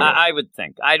 1. Okay. I would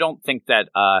think. I don't think that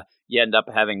you end up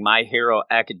having My Hero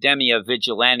Academia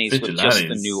Vigilantes with just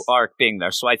the new arc being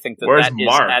there. So I think that Where's that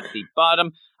Mark? is at the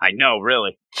bottom. I know,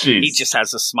 really. Jeez. He just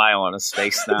has a smile on his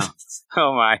face now.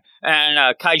 Oh, my.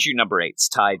 And Kaiju number 8's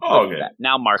tied with that.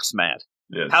 Now Mark's mad.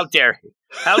 Yes. How dare he?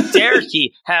 How dare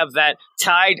he have that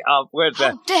tied up with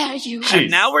the... How dare you?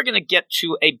 And now we're going to get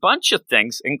to a bunch of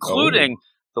things, including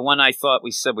the one I thought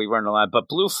we said we weren't allowed, but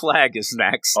Blue Flag is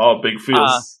next. Oh, big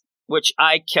feels. Which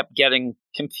I kept getting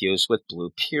confused with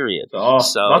Blue Period.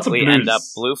 So we end up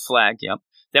Blue Flag, yep.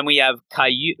 Then we have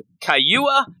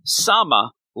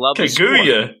Kaguya-sama, Love is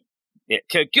War.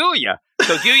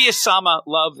 Kaguya-sama,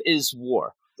 Love is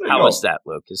War. How is that,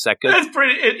 Luke? Is that good? That's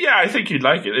pretty. Yeah, I think you'd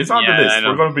like it. It's on the list.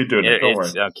 We're going to be doing it. Don't worry.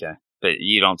 Okay, but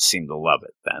you don't seem to love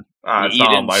it then. It's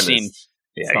not on my list.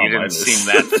 Yeah, you didn't seem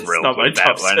that thrilled with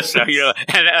that one. So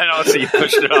and also you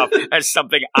pushed it off as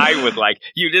something I would like.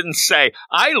 You didn't say,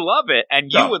 I love it,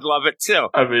 and you would love it too.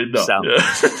 I mean, no. So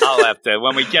I'll have to,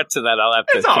 when we get to that, I'll have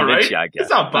to convince you, I guess. It's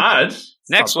not bad.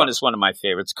 Next one is one of my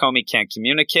favorites. Komi Can't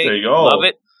Communicate. There you go. Love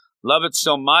it. Love it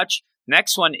so much.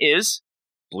 Next one is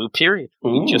Blue Period.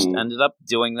 We just ended up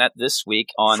doing that this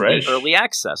week on the early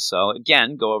access. So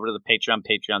again, go over to the Patreon,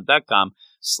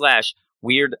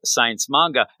 patreon.com/Weird Science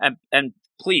Manga. And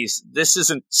please, this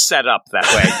isn't set up that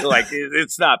way. Like,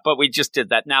 it's not, but we just did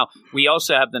that. Now, we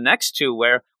also have the next 2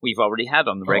 where we've already had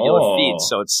on the regular feed,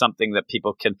 so it's something that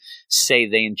people can say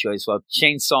they enjoy as well.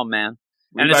 Chainsaw Man.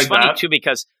 And it's funny, too,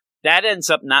 because that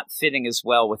ends up not fitting as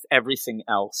well with everything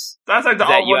else. That's like the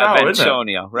that you have now,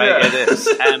 Antonio, right? Yeah. It is.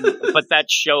 But that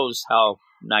shows how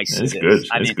nice it is.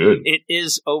 Good. It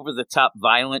is over the top,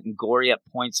 violent and gory at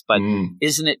points, but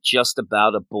isn't it just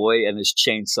about a boy and his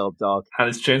chainsaw dog? And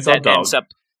his chainsaw dog. That ends up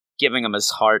giving him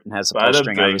his heart and has a pull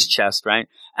string on his chest, right?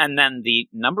 And then the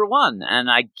number 1,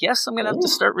 and I guess I'm going to have to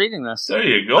start reading this. There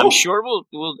you go. I'm sure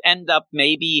we'll end up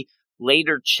maybe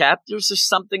later chapters or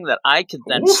something that I could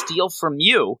then steal from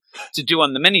you to do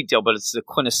on the mini deal, but it's the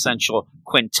quintessential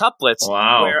quintuplets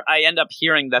where I end up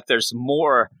hearing that there's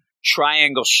more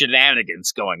triangle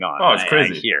shenanigans going on. Oh, it's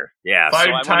crazy. I hear. Yeah,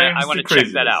 5 so I want to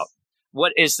check that out.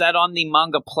 What is that on the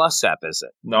Manga Plus app, is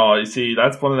it? No, you see,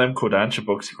 that's one of them Kodansha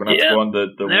books. You're going to have to go on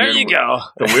the there weird, you go.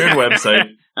 The weird website.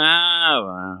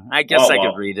 I guess I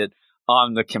could read it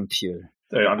on the computer.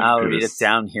 I'll read it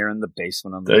down here in the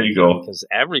basement on the There you go. Because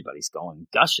everybody's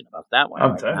gushing about that one.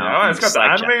 I'm telling you. It's got the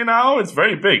anime now. It's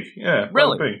very big. Yeah.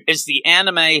 Really? Big. Is the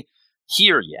anime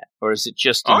here yet? Or is it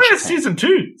just in Japan? Season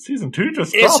 2. Season 2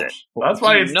 just dropped. Is it? That's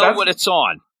why you know what it's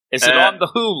on? Is it on the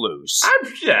Hulus?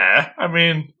 Yeah. I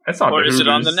mean, it's on or the Hulus. Or is it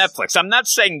on the Netflix? I'm not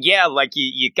saying like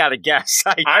you got to guess.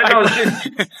 I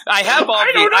have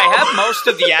most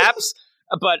of the apps.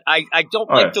 But I don't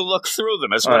like to look through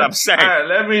them, is what I'm saying. All right,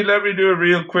 let me do a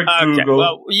real quick Google.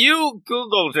 Well, you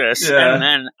Google this, and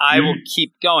then I will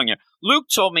keep going here. Luke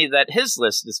told me that his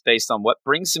list is based on what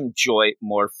brings him joy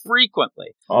more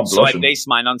frequently. So I base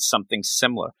mine on something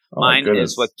similar. Mine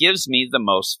is what gives me the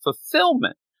most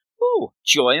fulfillment. Ooh,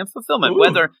 joy and fulfillment.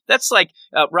 Whether that's like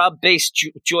Rob Bass,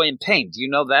 Joy and Pain. Do you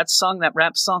know that song, that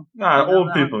rap song? Nah,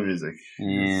 old people music.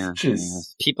 Yeah.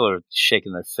 People are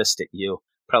shaking their fist at you.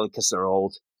 Probably because they're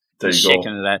old. They're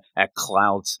shaking at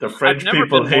clouds. The French I've never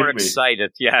people been hate more me.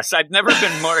 excited. Yes, I've never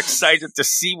been more excited to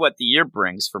see what the year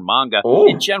brings for manga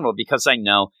in general because I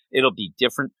know it'll be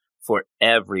different for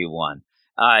everyone.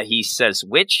 He says,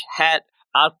 Witch Hat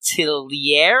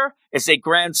Atelier is a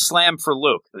grand slam for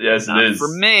Luke. Yes, Not it is. for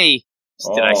me.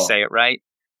 Did I say it right?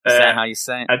 Is that how you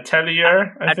say it?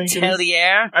 Atelier, I think.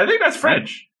 Atelier? I think that's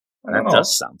French. That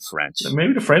does sound French.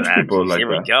 Maybe the French people like that. Here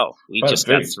we go. We just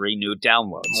got 3 new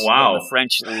downloads. Wow. The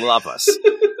French love us.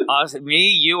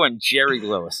 Me, you, and Jerry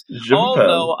Lewis.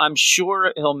 Although I'm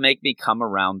sure he'll make me come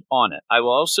around on it. I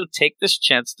will also take this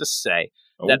chance to say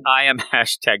that I am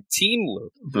hashtag Team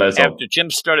Luke after Jim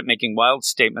started making wild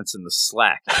statements in the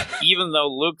Slack. Even though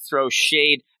Luke throws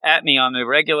shade at me on the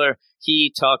regular,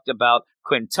 he talked about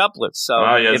quintuplets, so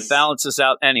it balances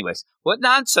out anyways. What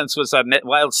nonsense was I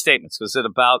wild statements? Was it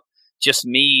about just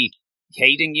me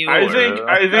hating you?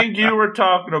 I think you were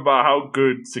talking about how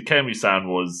good Sakemi-san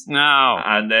was. No.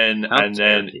 And then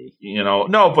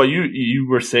but you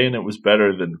were saying it was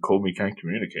better than Komi Can't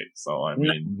Communicate. So I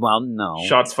mean, no.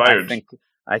 Shots fired.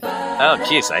 I hit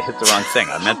the wrong thing.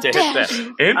 I meant to hit this.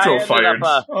 Intro fired.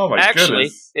 Oh my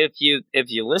goodness. If you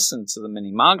listen to the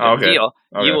mini manga deal,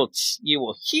 you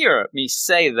will hear me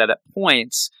say that at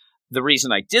points the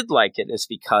reason I did like it is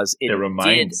because it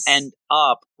did end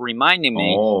up reminding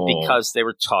me because they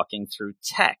were talking through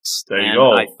text. There you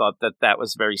go. I thought that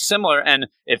was very similar, and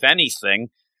if anything,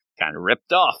 kind of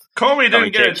ripped off. Komi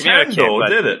didn't get a 10 though,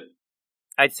 did it?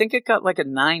 I think it got like a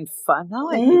 9.5.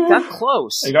 No, it got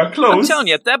close. It got close. I'm telling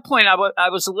you, at that point, I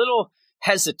was a little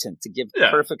hesitant to give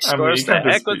perfect scores. The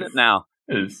heck with it now.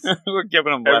 We're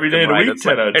giving them every day of the week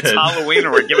 10 out of 10. It's Halloween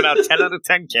and we're giving out 10 out of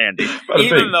 10 candy.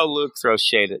 Even though Luke throws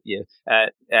shade at you,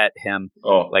 at him,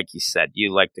 like you said,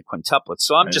 you like the quintuplets.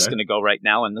 So I'm just going to go right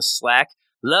now in the Slack.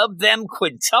 Love them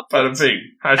quintuplets.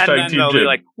 And then they'll be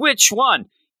like, which one?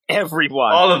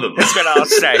 Everyone. All of them. That's what I'll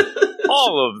say.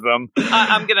 All of them.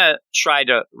 I'm going to try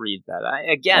to read that.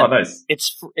 Nice.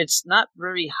 It's not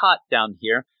very hot down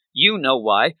here. You know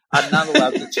why. I'm not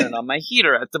allowed to turn on my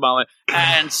heater at the moment.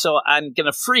 And so I'm going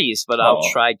to freeze, but I'll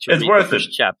try to read the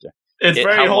first chapter. It's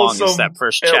very wholesome. How long is that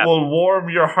first chapter? It will warm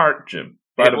your heart, Jim.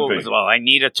 Well, I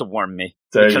need it to warm me.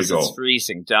 Because you go. It's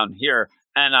freezing down here.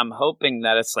 And I'm hoping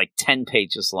that it's like 10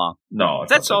 pages long. No.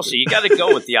 That's also, you got to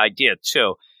go with the idea,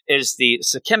 too, is the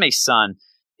Sakemi-san.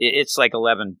 It's like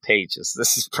 11 pages.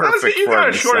 This is perfect. Honestly, you got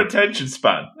a short attention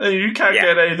span. You can't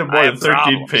get anything more than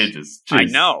 13 pages. Jeez. I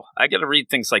know. I got to read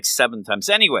things like 7 times.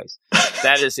 Anyways,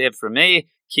 that is it for me.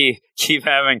 Keep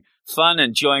having fun,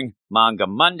 enjoying Manga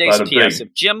Mondays. P.S.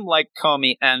 If Jim liked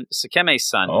Komi and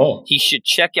Sakemi-san, he should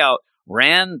check out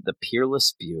Ran the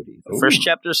Peerless Beauty. The first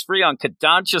chapter is free on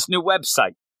Kodansha's new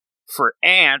website for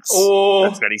ants.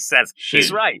 That's what he says.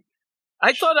 He's right.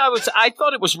 I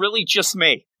thought it was really just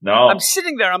me. No. I'm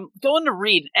sitting there, I'm going to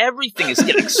read, and everything is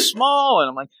getting small, and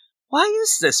I'm like, why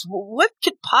is this? What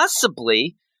could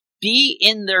possibly be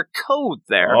in their code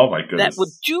there that would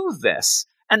do this?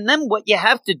 And then what you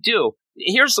have to do,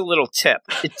 here's a little tip.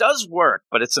 It does work,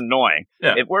 but it's annoying.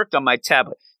 Yeah. It worked on my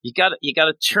tablet. You got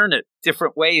to turn it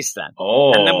different ways then.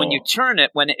 And then when you turn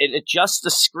it, when it adjusts the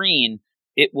screen,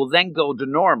 it will then go to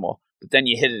normal. But then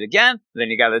you hit it again, then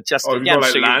you got to adjust it again.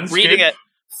 So you're reading it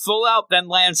full out, then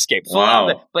landscape. Full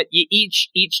out, but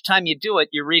each time you do it,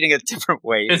 you're reading it different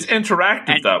ways. It's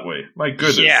interactive that way. My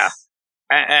goodness. Yeah.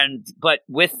 But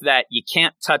with that, you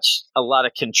can't touch a lot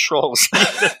of controls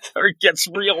or it gets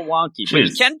real wonky. But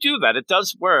you can do that. It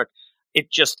does work.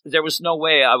 There was no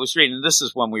way I was reading. This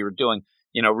is when we were doing,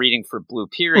 reading for Blue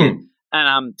Period. And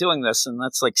I'm doing this, and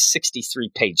that's like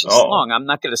 63 pages long. I'm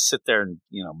not going to sit there and,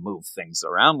 move things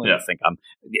around when you think I'm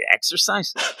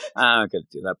exercise. I'm not going to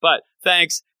do that. But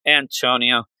thanks,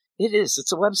 Antonio.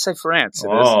 It's a website for ants. It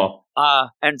is.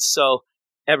 And so,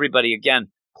 everybody,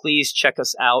 again, please check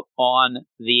us out on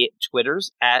the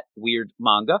Twitters at Weird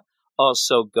Manga.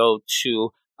 Also, go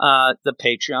to the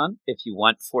Patreon if you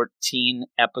want 14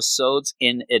 episodes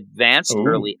in advance,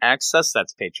 early access.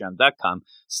 That's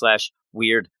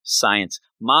patreon.com/Weird Science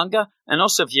Manga. And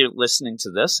also, if you're listening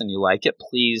to this and you like it,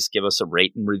 please give us a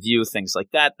rate and review, things like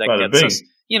that. That gets us,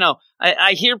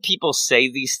 I hear people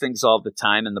say these things all the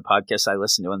time in the podcasts I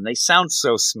listen to, and they sound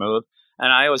so smooth,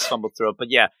 and I always fumble through it. But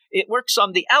yeah, it works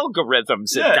on the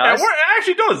algorithms. It does. It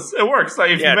actually does. It works. Like,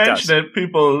 if you mention it,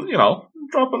 people,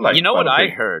 drop a like. You know what I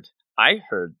heard? I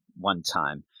heard one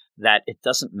time that it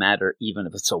doesn't matter even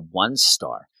if it's a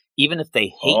 1-star. Even if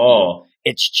they hate you,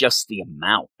 it's just the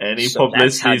amount. Any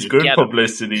publicity is good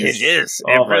publicity. It is.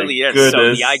 It really is. Goodness.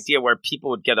 So the idea where people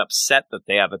would get upset that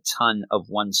they have a ton of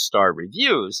 1-star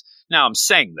reviews. Now I'm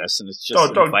saying this, and it's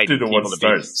just inviting people to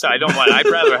be. So I don't want. I'd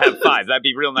rather have 5. That'd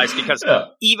be real nice because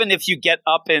even if you get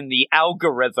up in the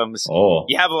algorithms,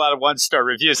 you have a lot of 1-star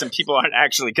reviews, and people aren't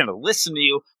actually going to listen to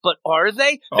you. But are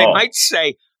they? They might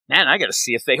say, "Man, I got to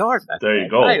see if they are that." There you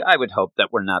go. I would hope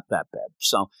that we're not that bad.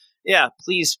 So. Yeah,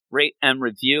 please rate and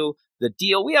review the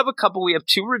deal. We have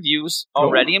 2 reviews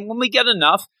already, and when we get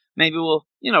enough, maybe we'll,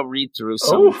 read through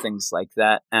some things like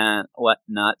that and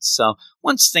whatnot. So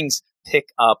once things pick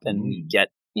up and we get,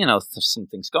 some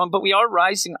things going, but we are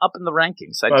rising up in the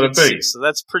rankings. I did see, so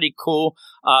that's pretty cool.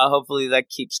 Hopefully that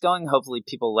keeps going. Hopefully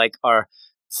people like our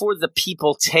For the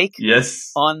People take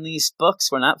on these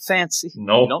books. We're not fancy.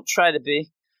 No. We don't try to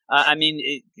be.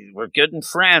 We're good in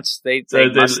France. They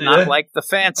must not like the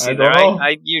fancy.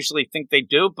 I usually think they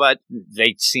do, but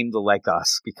they seem to like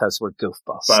us because we're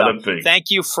goofballs. So thank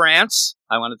you, France.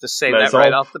 I wanted to say that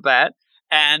right off the bat.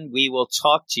 And we will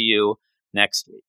talk to you next week.